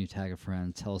post, when you tag a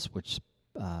friend, tell us which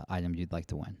item you'd like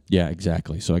to win. Yeah,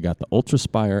 exactly. So I got the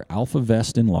Ultraspire Alpha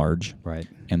Vest in large Right.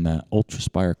 and the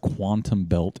Ultraspire Quantum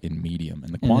Belt in medium.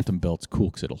 And the Quantum Belt's cool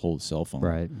because it'll hold a cell phone.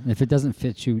 Right. And if it doesn't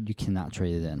fit you, you cannot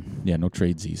trade it in. Yeah, no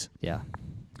tradesies. Yeah.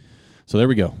 So there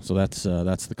we go. So that's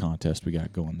the contest we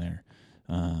got going there.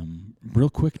 Real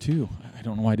quick too, I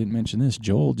don't know why I didn't mention this.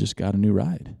 Joel just got a new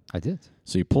ride. I did.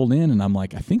 So he pulled in, and I'm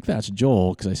like, I think that's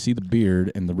Joel because I see the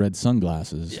beard and the red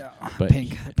sunglasses. But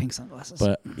Pink sunglasses.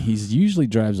 But he's usually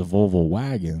drives a Volvo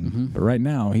wagon. Mhm. But right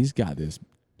now he's got this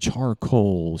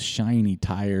charcoal, shiny,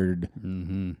 tired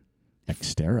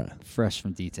Xterra, Fresh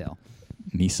from detail.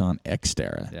 Nissan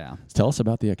Xterra. Yeah. Tell us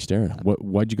about the Xterra.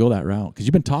 Why'd you go that route? Because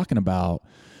you've been talking about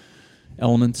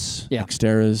Elements, Yeah.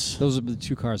 Xterras. Those are the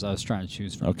two cars I was trying to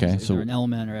choose from. Okay, It was so- either an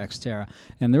Element or Xterra.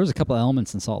 And there was a couple of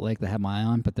Elements in Salt Lake that had my eye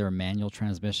on, but they're a manual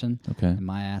transmission. Okay. And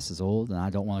my ass is old, and I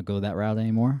don't want to go that route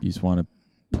anymore. You just want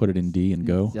to put it in D and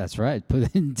go? That's right. Put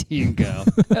it in D and go.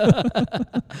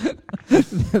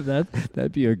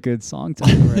 That'd be a good song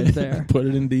title right there. Put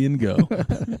it in D and go.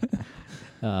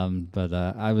 But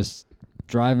I was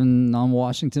driving on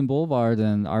Washington Boulevard,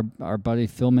 and our buddy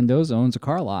Phil Mendoza owns a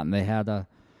car lot, and they had a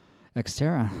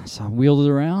Xterra. So I wheeled it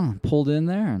around, pulled in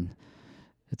there, and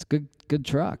it's a good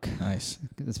truck. Nice.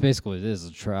 It's basically it is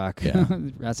a truck. Yeah.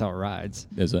 That's how it rides.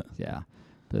 Is it? Yeah,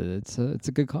 but it's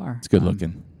a good car. It's good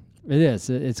looking. It is.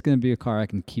 It's going to be a car I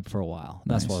can keep for a while.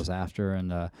 That's what I Nice. was after,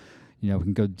 and we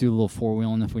can go do a little four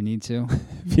wheeling if we need to.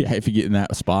 Yeah, if you get in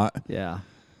that spot. Yeah,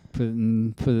 put it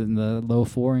in the low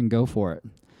four and go for it.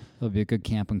 It'll be a good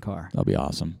camping car. That'll be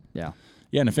awesome. Yeah.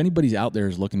 Yeah, and if anybody's out there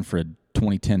is looking for a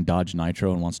 2010 Dodge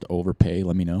Nitro and wants to overpay,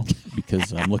 let me know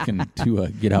because I'm looking to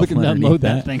get out Looking from to underneath unload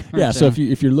that. that thing, Yeah, aren't so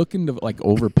you? if you're looking to like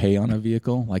overpay on a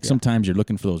vehicle, like sometimes you're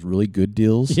looking for those really good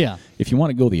deals. Yeah. If you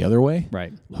want to go the other way,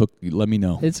 Right. let me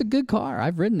know. It's a good car.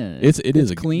 I've ridden in it. It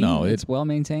is clean. no, it's well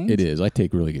maintained. It is. I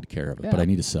take really good care of it, but Yeah. I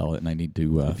need to sell it, and I need to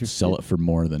you're- sell it for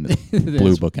more than It Blue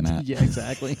is. Booking at. Yeah,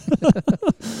 exactly.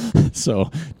 So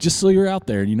just so you're out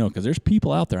there, because there's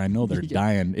people out there. I know they're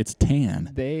dying. It's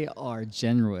tan. They are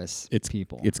generous It's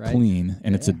people. It's right? clean,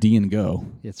 and it's a Yeah. D and go.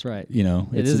 It's right. It It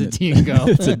it's is a D and go.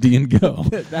 It's a D and go.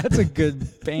 That's a good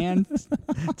band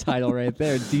title right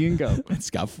there. D and go. It's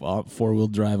got four-wheel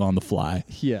drive on the fly.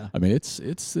 Yeah. I mean, it's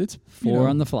Four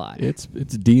on the fly. It's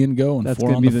D and go and That's four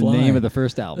gonna on be the the fly. name of the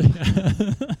first album.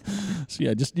 So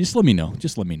yeah, just let me know.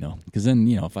 Just let me know, because then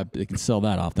if I can sell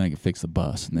that off, then I can fix the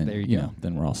bus, and then There you go.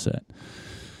 then we're all set.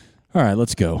 All right,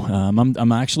 let's go.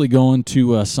 I'm actually going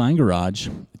to Sign Garage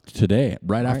today,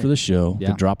 right after the show, Yeah.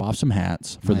 to drop off some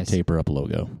hats for Nice. the Taper Up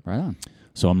logo. Right on.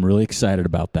 So I'm really excited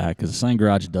about that because the Sign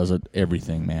Garage does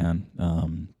everything,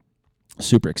 man.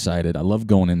 Super excited. I love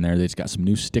going in there. They just got some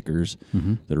new stickers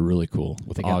that are really cool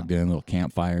with They got- Ogden, little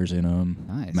campfires in them,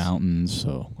 Nice. mountains.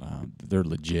 So they're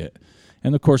legit.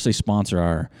 And, of course, they sponsor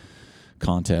our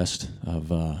contest of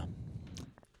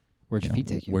Where'd your feet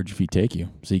take you? Where'd Your Feet Take You?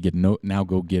 So you get now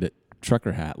go get it.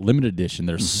 Trucker hat, limited edition.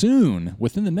 They're soon,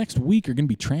 within the next week, are going to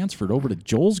be transferred over to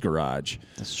Joel's Garage.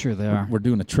 That's true. They are. We're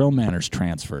doing a Trail Manners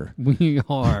transfer. We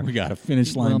are. We got a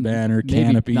finish line Well, banner, maybe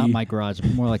canopy. Not my garage,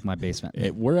 but more like my basement.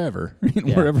 Wherever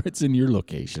it's in your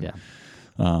location. Yeah.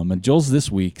 And Joel's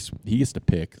this week's, he gets to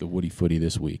pick the Woody Footy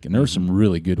this week. And there were some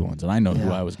really good ones. And I know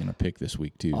who I was going to pick this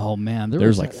week, too. Oh, man.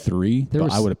 There's like 3,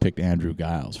 but I would have picked Andrew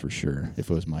Giles for sure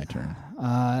if it was my turn.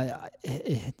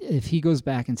 If he goes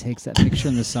back and takes that picture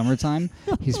in the summertime,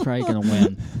 he's probably going to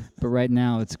win. But right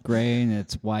now it's gray and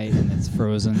it's white and it's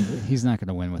frozen. He's not going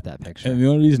to win with that picture. And the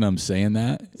only reason I'm saying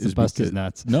that is bust his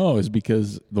nuts. No, is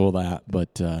because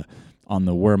but on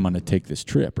the where I'm going to take this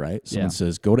trip, right? Someone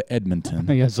says go to Edmonton.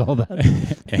 I saw that.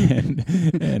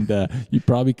 and you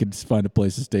probably could find a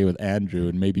place to stay with Andrew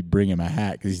and maybe bring him a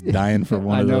hat because he's dying for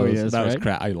one of those. He is, that right? was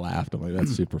crap. I laughed. I'm like,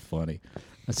 that's super funny.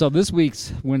 So this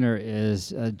week's winner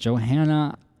is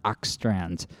Johanna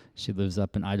Ockstrand. She lives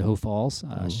up in Idaho Falls.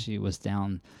 She was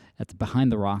down at the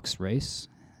Behind the Rocks race.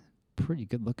 Pretty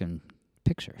good looking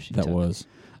picture she took. That was.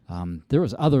 There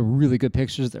was other really good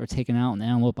pictures that were taken out on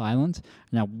Antelope Island,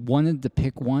 and I wanted to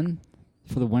pick one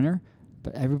for the winner,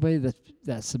 but everybody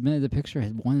that submitted the picture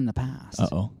had won in the past.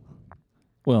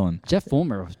 Well, and Jeff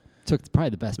Fulmer took probably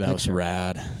the best picture. That was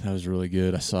rad. That was really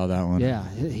good. I saw that one. Yeah,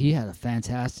 he had a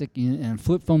fantastic, and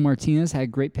Flip Phone Martinez had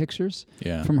great pictures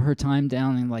from her time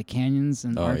down in like canyons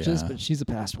and arches, but she's a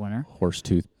past winner.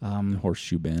 Horseshoe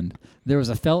Bend. There was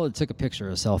a fellow that took a picture,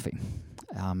 a selfie.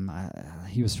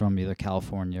 He was from either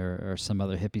California or some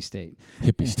other hippie state.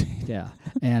 Yeah.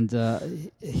 And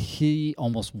he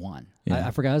almost won. Yeah.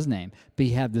 I forgot his name, but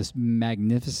he had this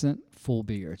magnificent full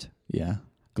beard. Yeah.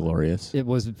 Glorious. It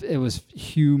was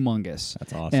humongous.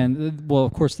 That's awesome. And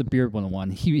of course, the beard would have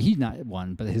won. He not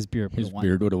won, but his beard would have won. His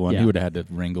beard would have won. Yeah. He would have had to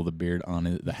wrangle the beard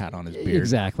on the hat on his beard.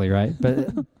 Exactly right.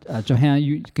 But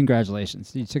Johanna,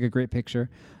 congratulations. You took a great picture.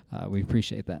 We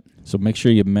appreciate that. So make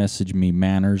sure you message me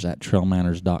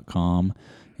manners@trailmanners.com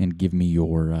and give me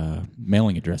your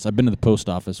mailing address. I've been to the post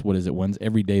office. What is it?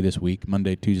 Every day this week,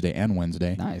 Monday, Tuesday, and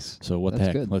Wednesday. Nice. So what That's the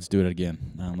heck? good. Let's do it again.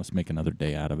 Let's make another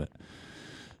day out of it.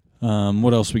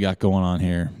 What else we got going on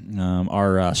here?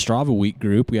 Our Strava Week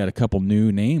group, we had a couple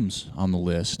new names on the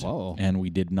list. Whoa. And we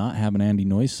did not have an Andy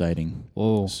Noyes sighting.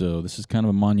 Whoa. So this is kind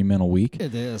of a monumental week.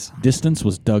 It is. Distance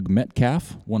was Doug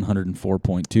Metcalf,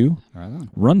 104.2. Right on.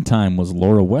 Run time was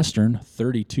Laura Western,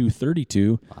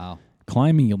 32:32. Wow.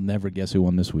 Climbing, you'll never guess who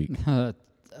won this week.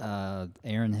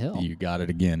 Aaron Hill. You got it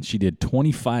again. She did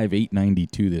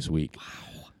 25:892 this week. Wow.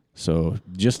 So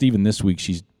just even this week,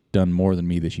 she's done more than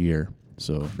me this year.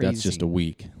 So that's just a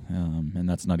week, and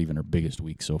that's not even her biggest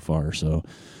week so far. So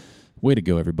way to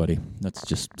go, everybody. That's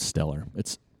just stellar.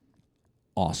 It's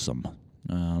awesome.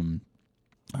 All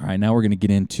right, now we're going to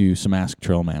get into some Ask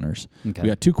Trail Manners. Okay. We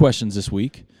got 2 questions this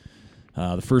week.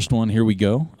 The first one, here we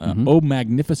go. Oh,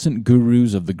 magnificent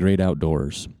gurus of the great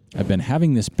outdoors. I've been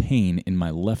having this pain in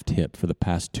my left hip for the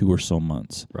past 2 or so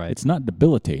months. Right. It's not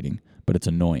debilitating, but it's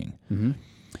annoying. Mm-hmm.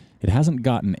 It hasn't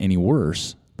gotten any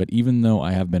worse, but even though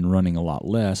I have been running a lot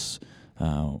less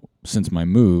since my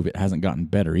move, it hasn't gotten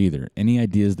better either. Any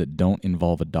ideas that don't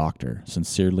involve a doctor?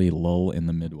 Sincerely, Lull in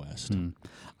the Midwest.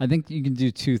 I think you can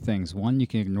do 2 things. One, you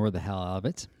can ignore the hell out of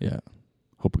it. Yeah.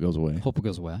 Hope it goes away. Hope it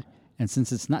goes away. And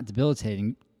since it's not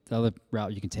debilitating, the other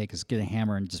route you can take is get a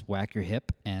hammer and just whack your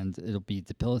hip, and it'll be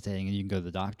debilitating, and you can go to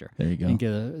the doctor. There you go. And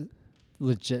get a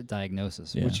legit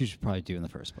diagnosis, Yeah. which you should probably do in the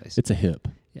first place. It's a hip.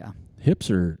 Yeah. Hips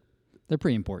are... They're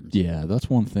pretty important. Yeah, that's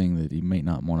one thing that you may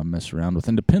not want to mess around with.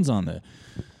 And depends on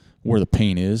where the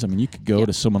pain is. I mean, you could go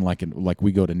to someone like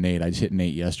we go to Nate. I just hit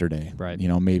Nate yesterday. Right. You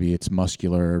know, maybe it's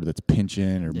muscular that's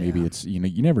pinching, or maybe it's, you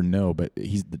never know. But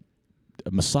he's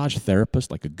a massage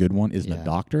therapist, like a good one, isn't a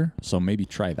doctor. So maybe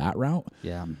try that route.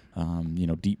 Yeah.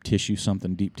 Deep tissue,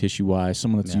 something deep tissue-wise.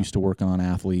 Someone that's used to working on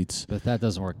athletes. But if that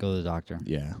doesn't work, go to the doctor.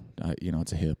 Yeah.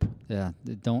 It's a hip. Yeah.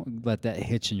 Don't let that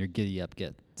hitch in your giddy-up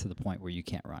get to the point where you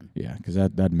can't run. Yeah, because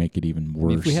that'd make it even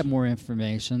worse. If we have more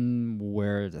information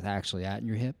where it's actually at in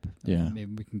your hip, maybe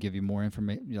we can give you more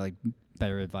information, like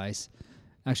better advice.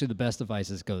 Actually, the best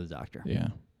advice is go to the doctor. Yeah.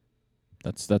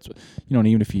 That's and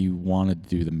even if you wanted to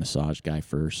do the massage guy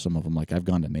first, some of them, like I've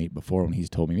gone to Nate before when he's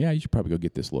told me, yeah, you should probably go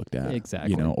get this looked at.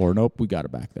 Exactly. Or nope, we got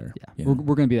it back there. Yeah.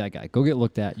 We're going to be that guy. Go get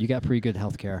looked at. You got pretty good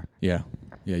health care. Yeah.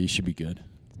 Yeah, you should be good.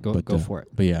 Go for it.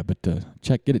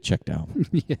 But get it checked out.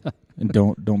 Yeah. And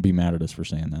don't be mad at us for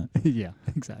saying that. Yeah,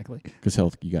 exactly. Because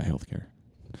you got health care.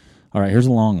 All right, here's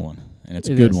a long one, and it's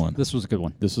a good one. This was a good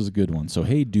one. This was a good one. So,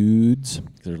 hey, dudes.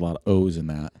 There's a lot of O's in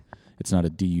that. It's not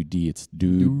a D-U-D. It's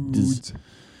dudes.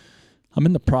 I'm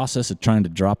in the process of trying to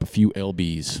drop a few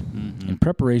LBs in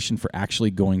preparation for actually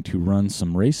going to run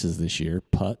some races this year,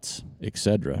 putts,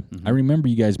 etc. I remember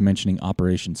you guys mentioning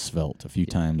Operation Svelte a few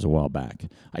times a while back.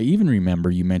 I even remember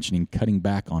you mentioning cutting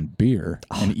back on beer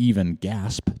and even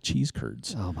cheese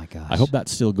curds. Oh, my gosh. I hope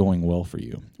that's still going well for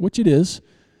you, which it is.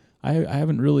 I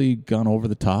haven't really gone over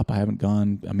the top. I haven't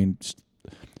gone. I mean,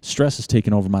 stress has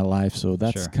taken over my life, so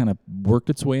that's kind of worked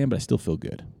its way in. But I still feel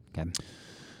good. Okay.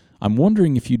 I'm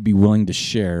wondering if you'd be willing to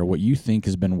share what you think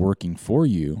has been working for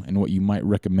you and what you might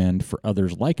recommend for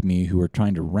others like me who are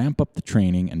trying to ramp up the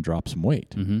training and drop some weight.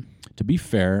 Mm-hmm. To be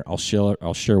fair, I'll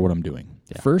share what I'm doing.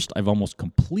 Yeah. First, I've almost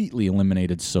completely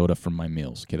eliminated soda from my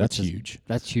meals. Okay, that's huge.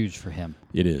 That's huge for him.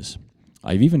 It is.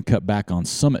 I've even cut back on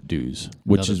Summit dues,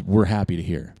 which we're happy to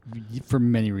hear. For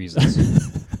many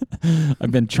reasons. I've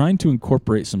been trying to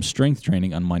incorporate some strength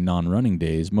training on my non-running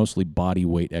days, mostly body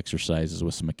weight exercises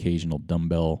with some occasional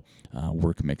dumbbell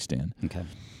work mixed in. Okay.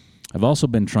 I've also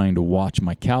been trying to watch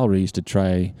my calories to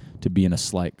try to be in a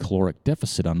slight caloric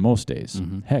deficit on most days.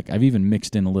 Mm-hmm. Heck, I've even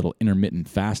mixed in a little intermittent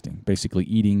fasting, basically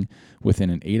eating within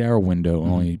an 8-hour window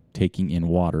and only taking in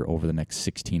water over the next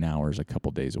 16 hours a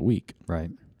couple days a week.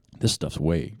 Right. This stuff's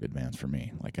way advanced for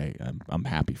me. Like I'm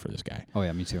happy for this guy. Oh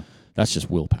yeah, me too. That's just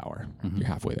willpower. Mm-hmm. You're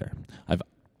halfway there.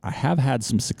 I have had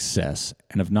some success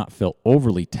and have not felt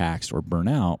overly taxed or burnt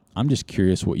out. I'm just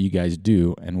curious what you guys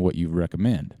do and what you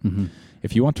recommend. Mm-hmm.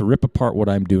 If you want to rip apart what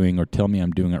I'm doing or tell me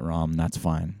I'm doing it wrong, that's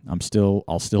fine. I'll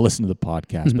still listen to the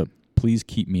podcast, but please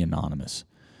keep me anonymous.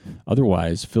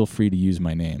 Otherwise, feel free to use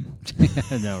my name.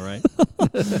 I know, right?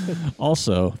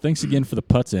 Also, thanks again for the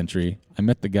putts entry. I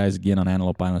met the guys again on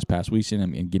Antelope Island this past weekend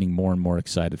and I'm getting more and more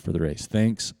excited for the race.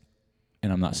 Thanks.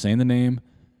 And I'm not saying the name,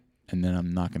 and then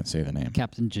I'm not going to say the name.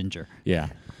 Captain Ginger. Yeah.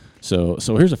 So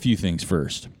here's a few things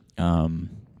first.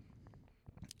 One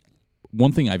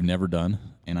thing I've never done,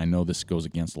 and I know this goes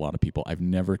against a lot of people, I've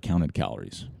never counted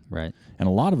calories. Right. And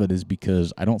a lot of it is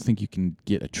because I don't think you can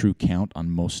get a true count on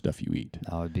most stuff you eat.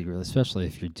 That would be really, especially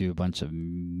if you do a bunch of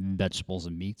vegetables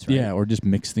and meats, right? Yeah, or just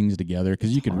mix things together,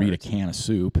 because you could read a can of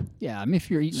soup. Yeah, I mean,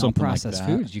 if you're eating all Something like processed that.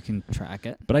 foods, you can track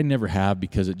it. But I never have,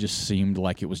 because it just seemed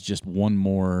like it was just one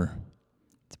more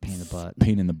It's a pain in the butt.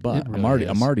 pain in the butt. It really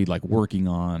I'm is. already like working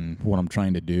on what I'm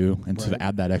trying to do, and to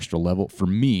add that extra level, for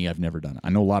me, I've never done it. I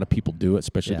know a lot of people do it,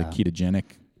 especially the ketogenic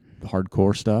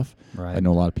hardcore stuff. Right. I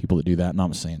know a lot of people that do that, and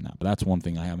I'm saying that, but that's one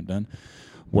thing I haven't done.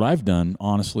 What I've done,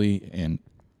 honestly, and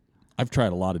I've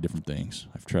tried a lot of different things.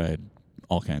 I've tried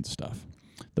all kinds of stuff.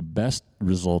 The best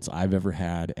results I've ever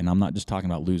had, and I'm not just talking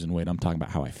about losing weight, I'm talking about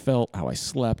how I felt, how I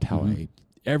slept, how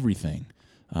everything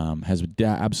has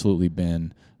absolutely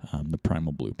been the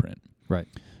Primal Blueprint. Right.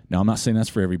 Now, I'm not saying that's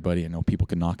for everybody. I know people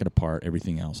can knock it apart,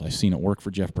 everything else. I've seen it work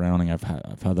for Jeff Browning. I've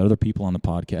had other people on the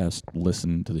podcast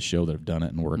listen to the show that have done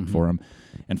it and worked for him.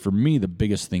 And for me, the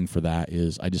biggest thing for that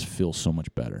is I just feel so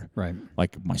much better. Right.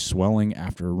 Like my swelling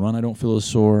after a run, I don't feel as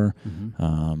sore.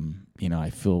 I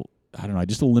feel, I don't know, I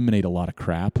just eliminate a lot of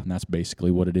crap, and that's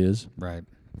basically what it is. Right.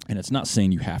 And it's not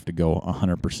saying you have to go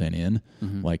 100% in,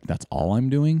 like that's all I'm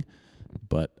doing.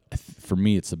 But for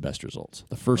me, it's the best results.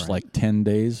 The first 10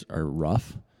 days are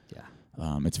rough.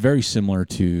 Yeah. It's very similar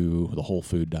to the whole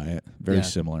food diet. Very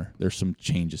similar. There's some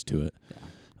changes to it.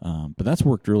 Yeah. But that's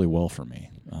worked really well for me.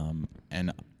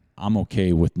 And I'm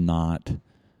okay with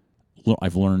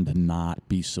I've learned to not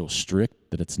be so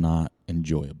strict that it's not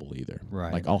enjoyable either.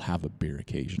 Right. Like I'll have a beer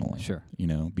occasionally. Sure.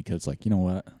 Because like, you know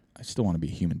what? I still want to be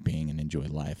a human being and enjoy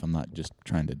life. I'm not just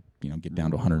trying to, get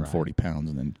down to 140 pounds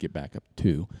and then get back up to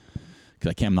 2.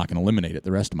 Because I'm not going to eliminate it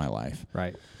the rest of my life.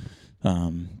 Right.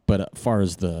 But as far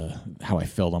as how I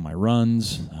felt on my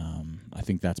runs, I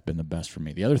think that's been the best for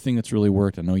me. The other thing that's really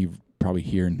worked, I know you've probably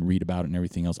hear and read about it and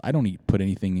everything else, I don't put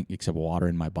anything except water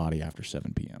in my body after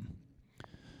 7 p.m.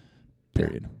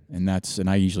 Period. And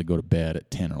I usually go to bed at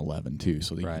 10 or 11 too,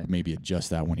 so you maybe adjust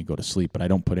that when you go to sleep. But I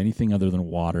don't put anything other than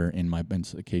water in my,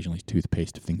 occasionally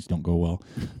toothpaste if things don't go well.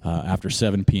 After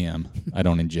 7 p.m., I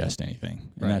don't ingest anything.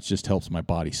 And that just helps my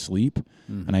body sleep.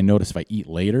 And I notice if I eat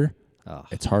later,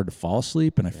 it's hard to fall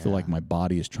asleep, and I feel like my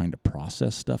body is trying to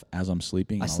process stuff as I'm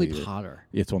sleeping. I sleep hotter.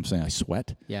 It's what I'm saying. I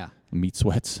sweat. Yeah. Meat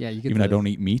sweats. Yeah, you get even I don't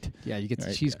eat meat. Yeah, you get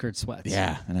the cheese curd sweats.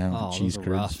 Yeah, and I don't have cheese those are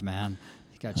curds. rough, man.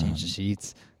 You got to change the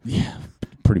sheets. Yeah,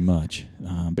 pretty much.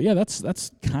 But yeah,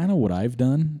 that's kind of what I've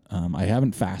done. I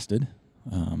haven't fasted,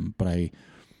 but I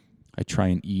try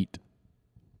and eat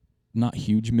not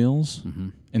huge meals.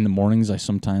 In the mornings, I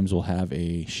sometimes will have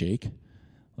a shake,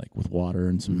 like with water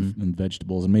and some and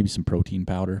vegetables and maybe some protein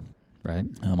powder. Right.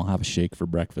 I'll have a shake for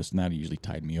breakfast, and that usually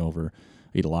tied me over.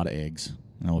 I eat a lot of eggs.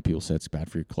 I know what people say it's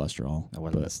bad for your cholesterol.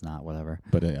 But it's not, whatever.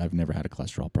 But I've never had a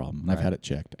cholesterol problem, and I've had it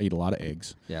checked. I eat a lot of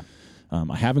eggs. Yeah.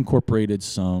 I have incorporated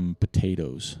some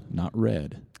potatoes, not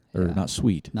red, or not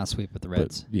sweet. Not sweet, but the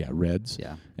reds. But, reds.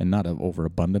 Yeah. And not an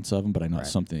overabundance of them, but I know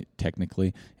something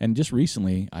technically. And just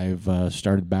recently, I've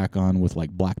started back on with like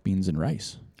black beans and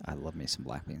rice. I love me some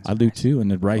black beans. I do too,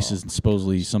 and the rice is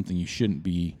supposedly something you shouldn't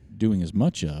be doing as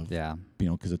much of. Yeah.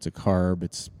 Because it's a carb,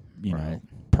 it's Right.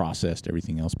 processed,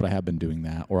 everything else. But I have been doing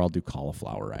that, or I'll do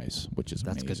cauliflower rice, which is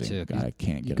That's amazing. good too. God, I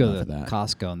can't You get go enough to of that.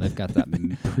 Costco and they've got that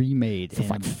pre-made. For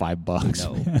like $5.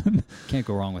 No. Man. Can't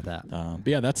go wrong with that. But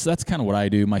yeah, that's kind of what I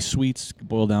do. My sweets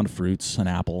boil down to fruits, an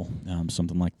apple,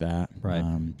 something like that. Right.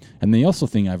 And the also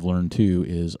thing I've learned too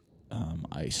is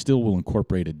I still will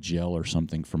incorporate a gel or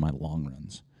something for my long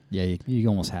runs. Yeah, you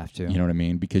almost have to. You know what I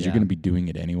mean? Because you're Yeah. going to be doing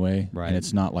it anyway. Right. And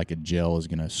it's not like a gel is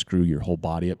going to screw your whole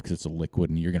body up because it's a liquid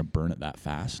and you're going to burn it that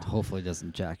fast. Hopefully it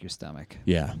doesn't jack your stomach.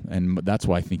 Yeah. And that's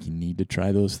why I think you need to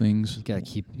try those things. You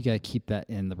gotta keep that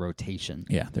in the rotation.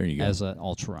 Yeah, there you go. As an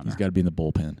ultra runner. He's got to be in the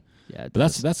bullpen. Yeah,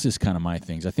 But that's just kind of my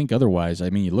things. I think otherwise, I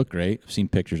mean, you look great. I've seen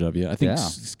pictures of you. I think Yeah.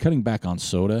 cutting back on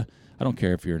soda, I don't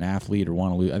care if you're an athlete or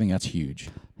want to lose. I think that's huge.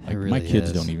 Like, really my kids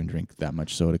is. don't even drink that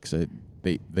much soda because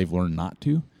they've learned not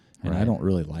to. And I Right. don't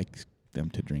really like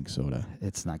them to drink soda.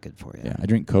 It's not good for you. Yeah, I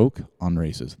drink Coke on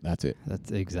races. That's it.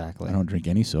 That's exactly. I don't drink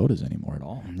any sodas anymore at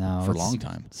all. No, for a it's long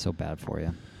time. so bad for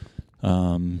you.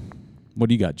 What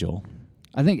do you got, Joel?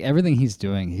 I think everything he's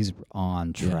doing, he's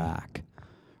on track.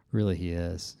 Really, he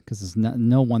is. Because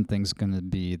no one thing's going to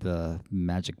be the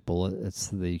magic bullet. It's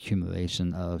the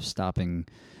accumulation of stopping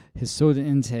his soda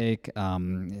intake,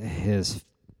 his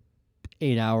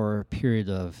 8-hour period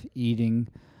of eating.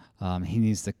 He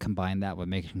needs to combine that with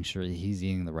making sure he's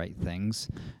eating the right things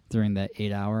during that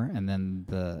 8 hour, and then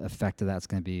the effect of that's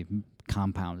going to be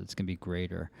compounded. It's going to be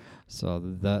greater. So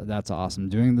that's awesome.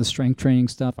 Doing the strength training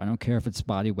stuff, I don't care if it's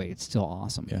body weight, it's still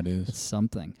awesome. Yeah, it is. It's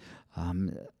something.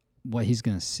 What he's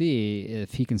going to see,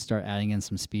 if he can start adding in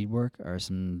some speed work or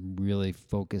some really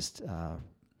focused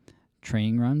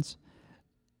training runs,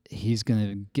 he's going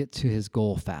to get to his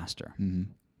goal faster. Mm-hmm.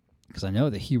 Because I know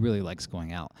that he really likes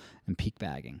going out and peak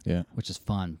bagging, Yeah. which is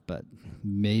fun, but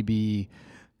maybe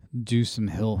do some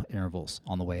hill intervals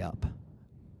on the way up.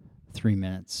 3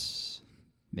 minutes,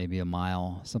 maybe a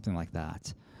mile, something like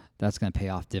that. That's going to pay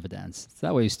off dividends. So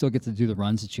that way you still get to do the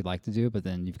runs that you like to do, but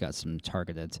then you've got some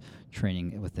targeted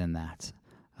training within that.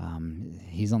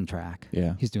 He's on track.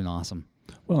 Yeah. He's doing awesome.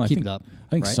 Well, I Keep think it up. I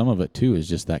think right? some of it too is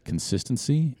just that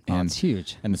consistency, and It's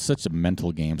huge. and it's such a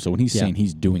mental game. So when he's Yeah. saying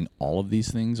he's doing all of these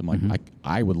things, I'm like,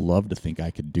 I would love to think I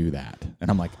could do that,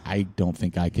 and I'm like, I don't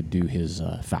think I could do his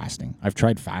fasting. I've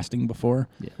tried fasting before.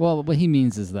 Yeah. Well, what he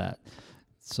means is that,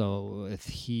 so if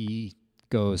he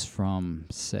goes from,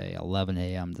 say, 11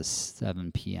 a.m. to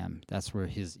 7 p.m., that's where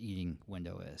his eating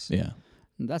window is. Yeah,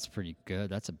 And that's pretty good.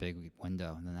 That's a big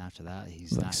window. And then after that,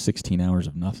 he's it's like not. 16 hours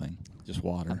of nothing, just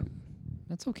water.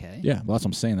 That's okay. Yeah, well, that's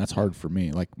what I'm saying. That's hard for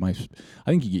me. Like I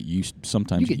think you get used.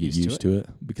 Sometimes you get used to it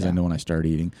because I Yeah. know when I start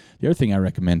eating. The other thing I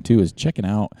recommend too is checking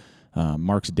out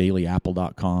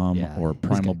marksdailyapple.com Yeah, or he's got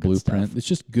Primal good Blueprint. stuff. It's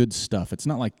just good stuff. It's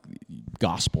not like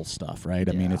gospel stuff, right?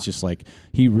 I mean, Yeah. it's just like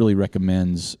he really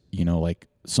recommends, like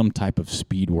some type of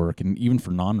speed work, and even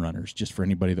for non-runners, just for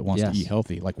anybody that wants to Yes. eat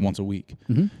healthy, like once a week.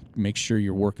 Mm-hmm. Make sure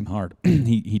you're working hard.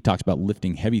 He talks about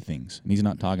lifting heavy things, and he's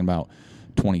not talking about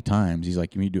 20 times. He's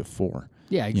like, you need to do it 4.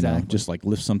 Yeah, exactly. Just like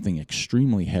lift something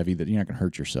extremely heavy that you're not going to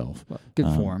hurt yourself. Well,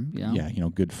 good form. Yeah. Yeah,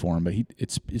 good form. But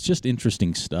it's just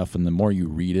interesting stuff, and the more you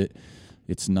read it,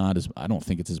 it's not as I don't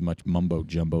think it's as much mumbo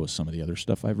jumbo as some of the other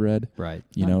stuff I've read. Right.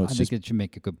 It's I just think that you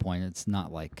make a good point. It's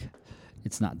not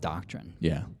doctrine.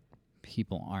 yeah,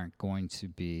 People aren't going to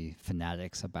be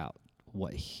fanatics about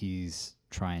what he's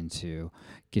trying to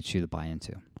get you to buy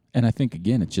into. and I think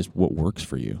again, it's just what works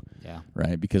for you, Yeah.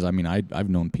 right? Because I mean, I've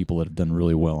known people that have done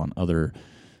really well on other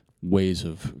ways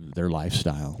of their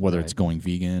lifestyle, whether it's Right. going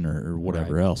vegan or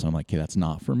whatever Right. else. And I'm like, okay, that's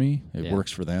not for me. It Yeah.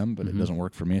 works for them, but it Mhm. doesn't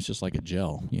work for me. It's just like a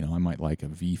gel. I might like a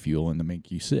V fuel and to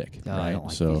make you sick, I right? don't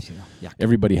like So these, Yuck.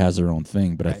 everybody has their own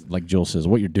thing. But Right. like Joel says,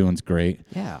 what you're doing is great.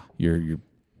 Yeah. You're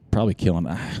probably killing.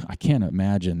 I can't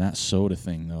imagine that soda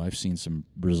thing though. I've seen some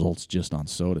results just on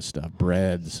soda stuff,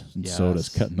 breads and sodas,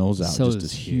 Yes. cutting those out Soda's just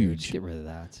as huge. Get rid of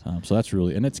that. So that's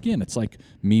really, and it's like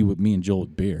me and Joel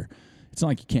with beer. It's not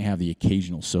like you can't have the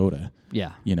occasional soda.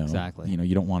 Yeah. Exactly.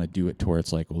 You don't want to do it to where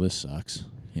it's like, well, this sucks.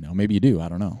 Maybe you do. I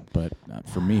don't know. But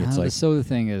for me, it's the like, soda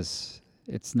thing is,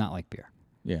 it's not like beer.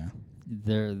 yeah.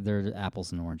 They're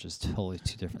apples and oranges, totally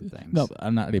two different things. No, I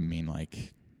didn't mean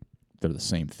like they're the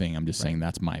same thing. I'm just saying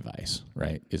that's my vice,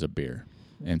 right? Is a beer.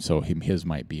 And so his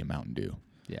might be a Mountain Dew.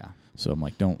 Yeah. So I'm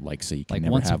like, don't say you can Like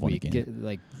never once a have one week, again.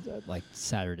 get like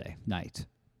Saturday night.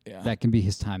 Yeah. That can be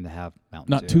his time to have Mountain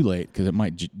Not Dew. too late because it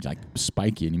might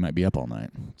spike you and you might be up all night.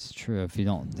 It's true. If you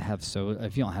don't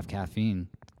have caffeine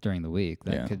during the week,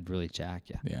 that Yeah. could really jack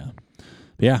you. Yeah.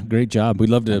 Yeah, great job. We'd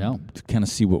love I to know. kind of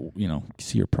see what,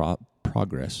 see your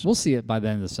progress. We'll see it by the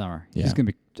end of the summer. Yeah. He's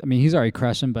gonna be. I mean, he's already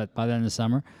crushing, but by the end of the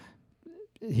summer,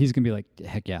 he's gonna be like,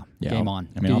 heck yeah, game on.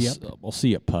 I mean, Giddy up. I'll see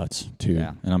you at Putts too,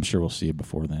 Yeah. and I'm sure we'll see you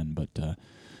before then. But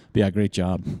yeah, great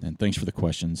job, and thanks for the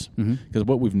questions. Mhm. Because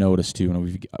what we've noticed too,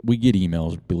 and we get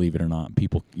emails, believe it or not,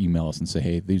 people email us and say,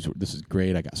 "Hey, this is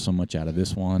great. I got so much out of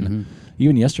this one." Mhm.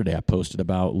 Even yesterday, I posted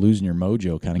about losing your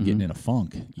mojo, kind of getting in a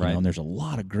funk. You Right. know, and there's a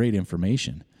lot of great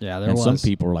information. Yeah, there And was. some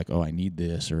people are like, "Oh, I need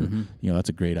this," or that's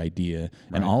a great idea.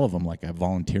 And Right. all of them, like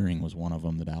volunteering was one of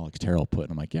them that Alex Terrell put.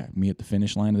 And I'm like, "Yeah, me at the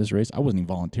finish line of this race, I wasn't even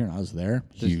volunteering. I was there.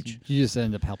 Huge, You just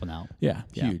end up helping out. yeah,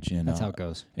 Yeah, huge." And That's how it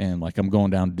goes. and like I'm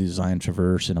going down to Design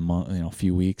Traverse in a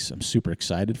few weeks. I'm super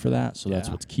excited for that. So that's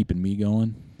Yeah. what's keeping me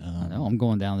going. I know. I'm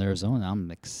going down to Arizona. I'm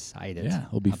excited. Yeah,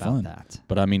 it'll be about fun. that.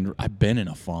 But I mean, I've been in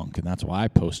a funk, and that's why I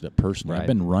posted it personally. Right. I've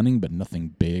been running, but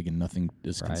nothing big and nothing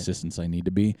as Right. consistent as I need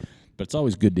to be. But it's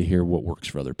always good to hear what works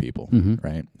for other people, Mhm.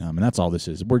 right? And that's all this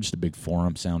is. We're just a big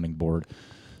forum sounding board.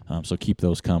 So keep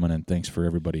those coming, and thanks for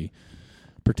everybody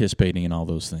participating in all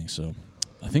those things. So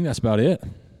I think that's about it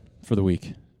for the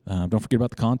week. Don't forget about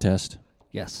the contest,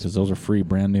 Yes. because those are free,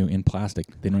 brand new, in plastic.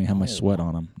 They don't even have my sweat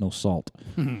on them. No salt.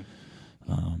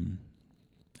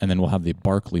 And then we'll have the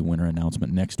Barkley winner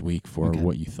announcement next week for Okay.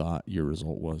 what you thought your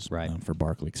result was Right. For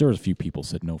Barkley. Because there was a few people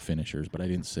said no finishers, but I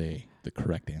didn't say the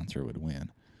correct answer would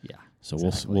win. Yeah. So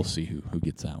exactly. we'll see who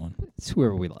gets that one. It's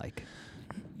whoever we like.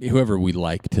 Whoever we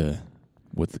like to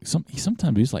with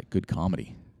sometimes he's like good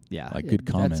comedy. Yeah. Like good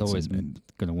comments That's always and-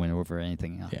 going to win over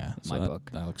anything else. Yeah, In so my that,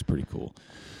 book. that looks pretty cool.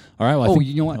 All right. Well, I think,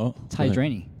 You know what? Oh, Ty go ahead.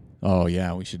 Draney. Oh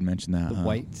yeah, we should mention that. The huh?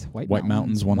 White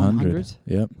Mountains 100.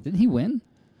 Yep. Didn't he win?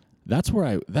 That's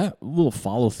where that little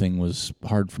follow thing was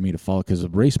hard for me to follow because the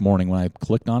race morning when I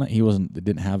clicked on it,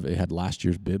 it had last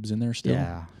year's bibs in there still.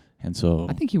 Yeah. And so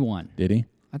I think he won. did he?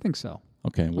 I think so.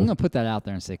 Okay. I'm going to put that out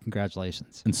there and say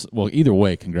congratulations. Well, either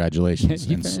way, congratulations.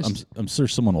 You And finished. I'm sure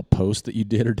someone will post that you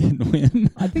did or didn't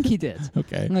win. I think he did.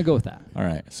 Okay. I'm going to go with that. All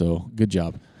right. So good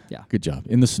job. Yeah. Good job.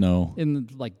 In the snow. In the,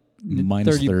 like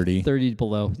Minus 30. 30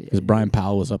 below. Because Brian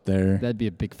Powell was up there. That'd be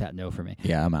a big fat no for me.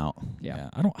 Yeah, I'm out. Yeah.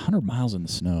 I don't 100 miles in the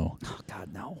snow. Oh,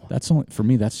 God, no. That's only for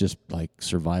me. That's just like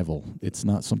survival. It's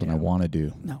not something I Yeah. want to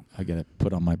do. No. I got to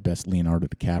put on my best Leonardo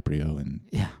DiCaprio and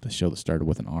Yeah. the show that started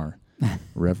with an R. The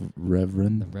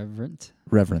Reverend.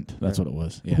 Reverend. That's what it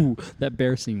was. Yeah. Ooh, that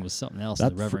bear scene was something else. The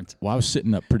Reverend. Well, I was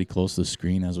sitting up pretty close to the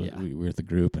screen as Yeah. we were at the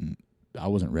group, and I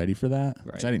wasn't ready for that.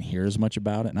 Right. So I didn't hear as much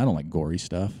about it, and I don't like gory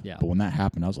stuff. Yeah. But when that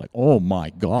happened, I was like, "Oh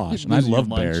my gosh!" And I Losing your love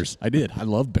lunch. bears. I did. I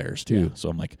love bears too. Yeah. So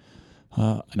I'm like,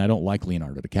 and I don't like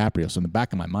Leonardo DiCaprio. So in the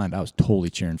back of my mind, I was totally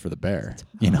cheering for the bear.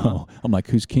 You know, I'm like,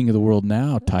 "Who's king of the world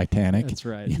now?" Titanic. That's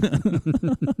right.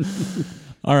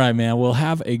 All right, man. Well,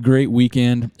 have a great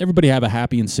weekend. Everybody have a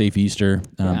happy and safe Easter.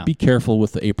 Yeah. Be careful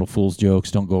with the April Fool's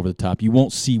jokes. Don't go over the top. You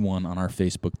won't see one on our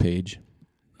Facebook page.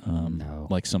 No.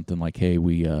 Like something like, hey,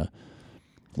 we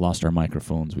lost our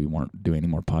microphones. We won't do any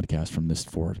more podcasts from this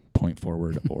point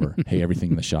forward. Or, hey, everything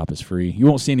in the shop is free. You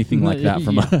won't see anything like that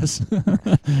from Yeah. us.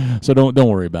 So don't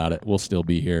worry about it. We'll still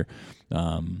be here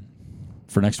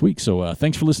for next week. So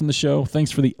thanks for listening to the show.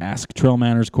 Thanks for the Ask Trail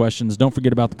Manners questions. Don't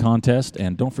forget about the contest,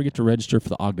 and don't forget to register for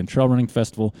the Ogden Trail Running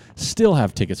Festival. Still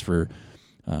have tickets for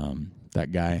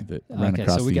that guy that ran Okay,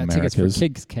 across so we the got Americas. tickets for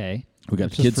Kids K. We got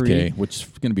which is Kids free. K, which is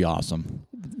going to be awesome.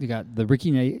 We got the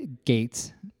Ricky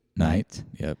Gates night.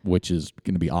 Yeah, which is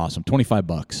going to be awesome. $25,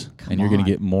 Come and you're going on.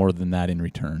 to get more than that in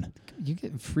return. You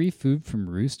get free food from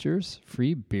Roosters,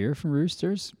 free beer from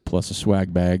Roosters. Plus a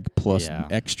swag bag, plus Yeah.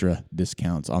 extra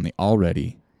discounts on the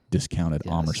already discounted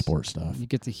Yes. Amer Sport stuff. You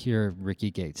get to hear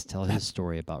Ricky Gates tell his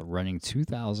story about running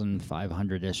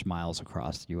 2,500-ish miles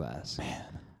across the U.S.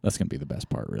 That's going to be the best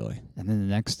part, really. And then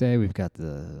the next day, we've got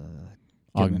the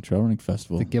Ogden Trail Running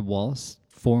Festival. the Gib Wallace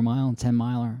 4-mile and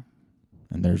 10-miler.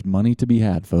 And there's money to be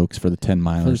had, folks, for the 10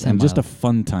 milers. 10 And just a milers.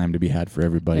 fun time to be had for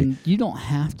everybody. And you don't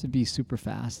have to be super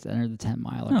fast to enter the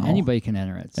 10-miler. No. Anybody can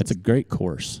enter it. It's a great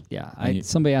course. Yeah, and you-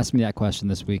 somebody asked me that question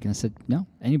this week, and I said, no,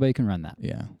 anybody can run that.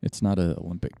 Yeah, it's not an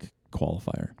Olympic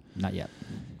qualifier. Not yet.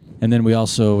 And then we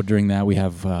also, during that, we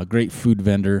have a great food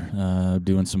vendor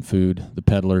doing some food. The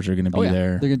peddlers are going to be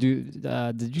there. They're going to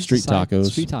do did you Street decide?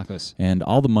 tacos. Street tacos. And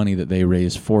all the money that they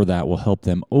raise for that will help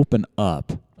them open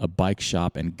up a bike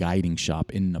shop and guiding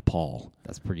shop in Nepal.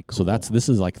 That's pretty cool. So this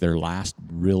is like their last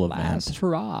real event last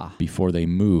hurrah. before they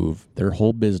move their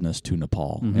whole business to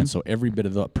Nepal. Mhm. And so every bit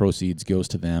of the proceeds goes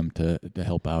to them to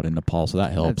help out in Nepal. So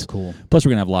that helps. That's cool. Plus, we're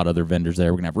going to have a lot of other vendors there.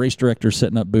 We're going to have race directors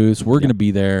setting up booths. We're going to be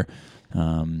there.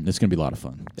 It's going to be a lot of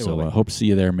fun. It So will I be. hope to see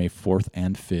you there May 4th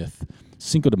and 5th.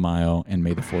 Cinco de Mayo and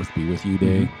May the 4th be with you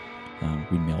day.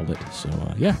 We nailed it. So,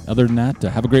 yeah, other than that,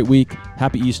 have a great week.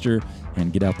 Happy Easter,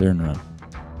 and get out there and run.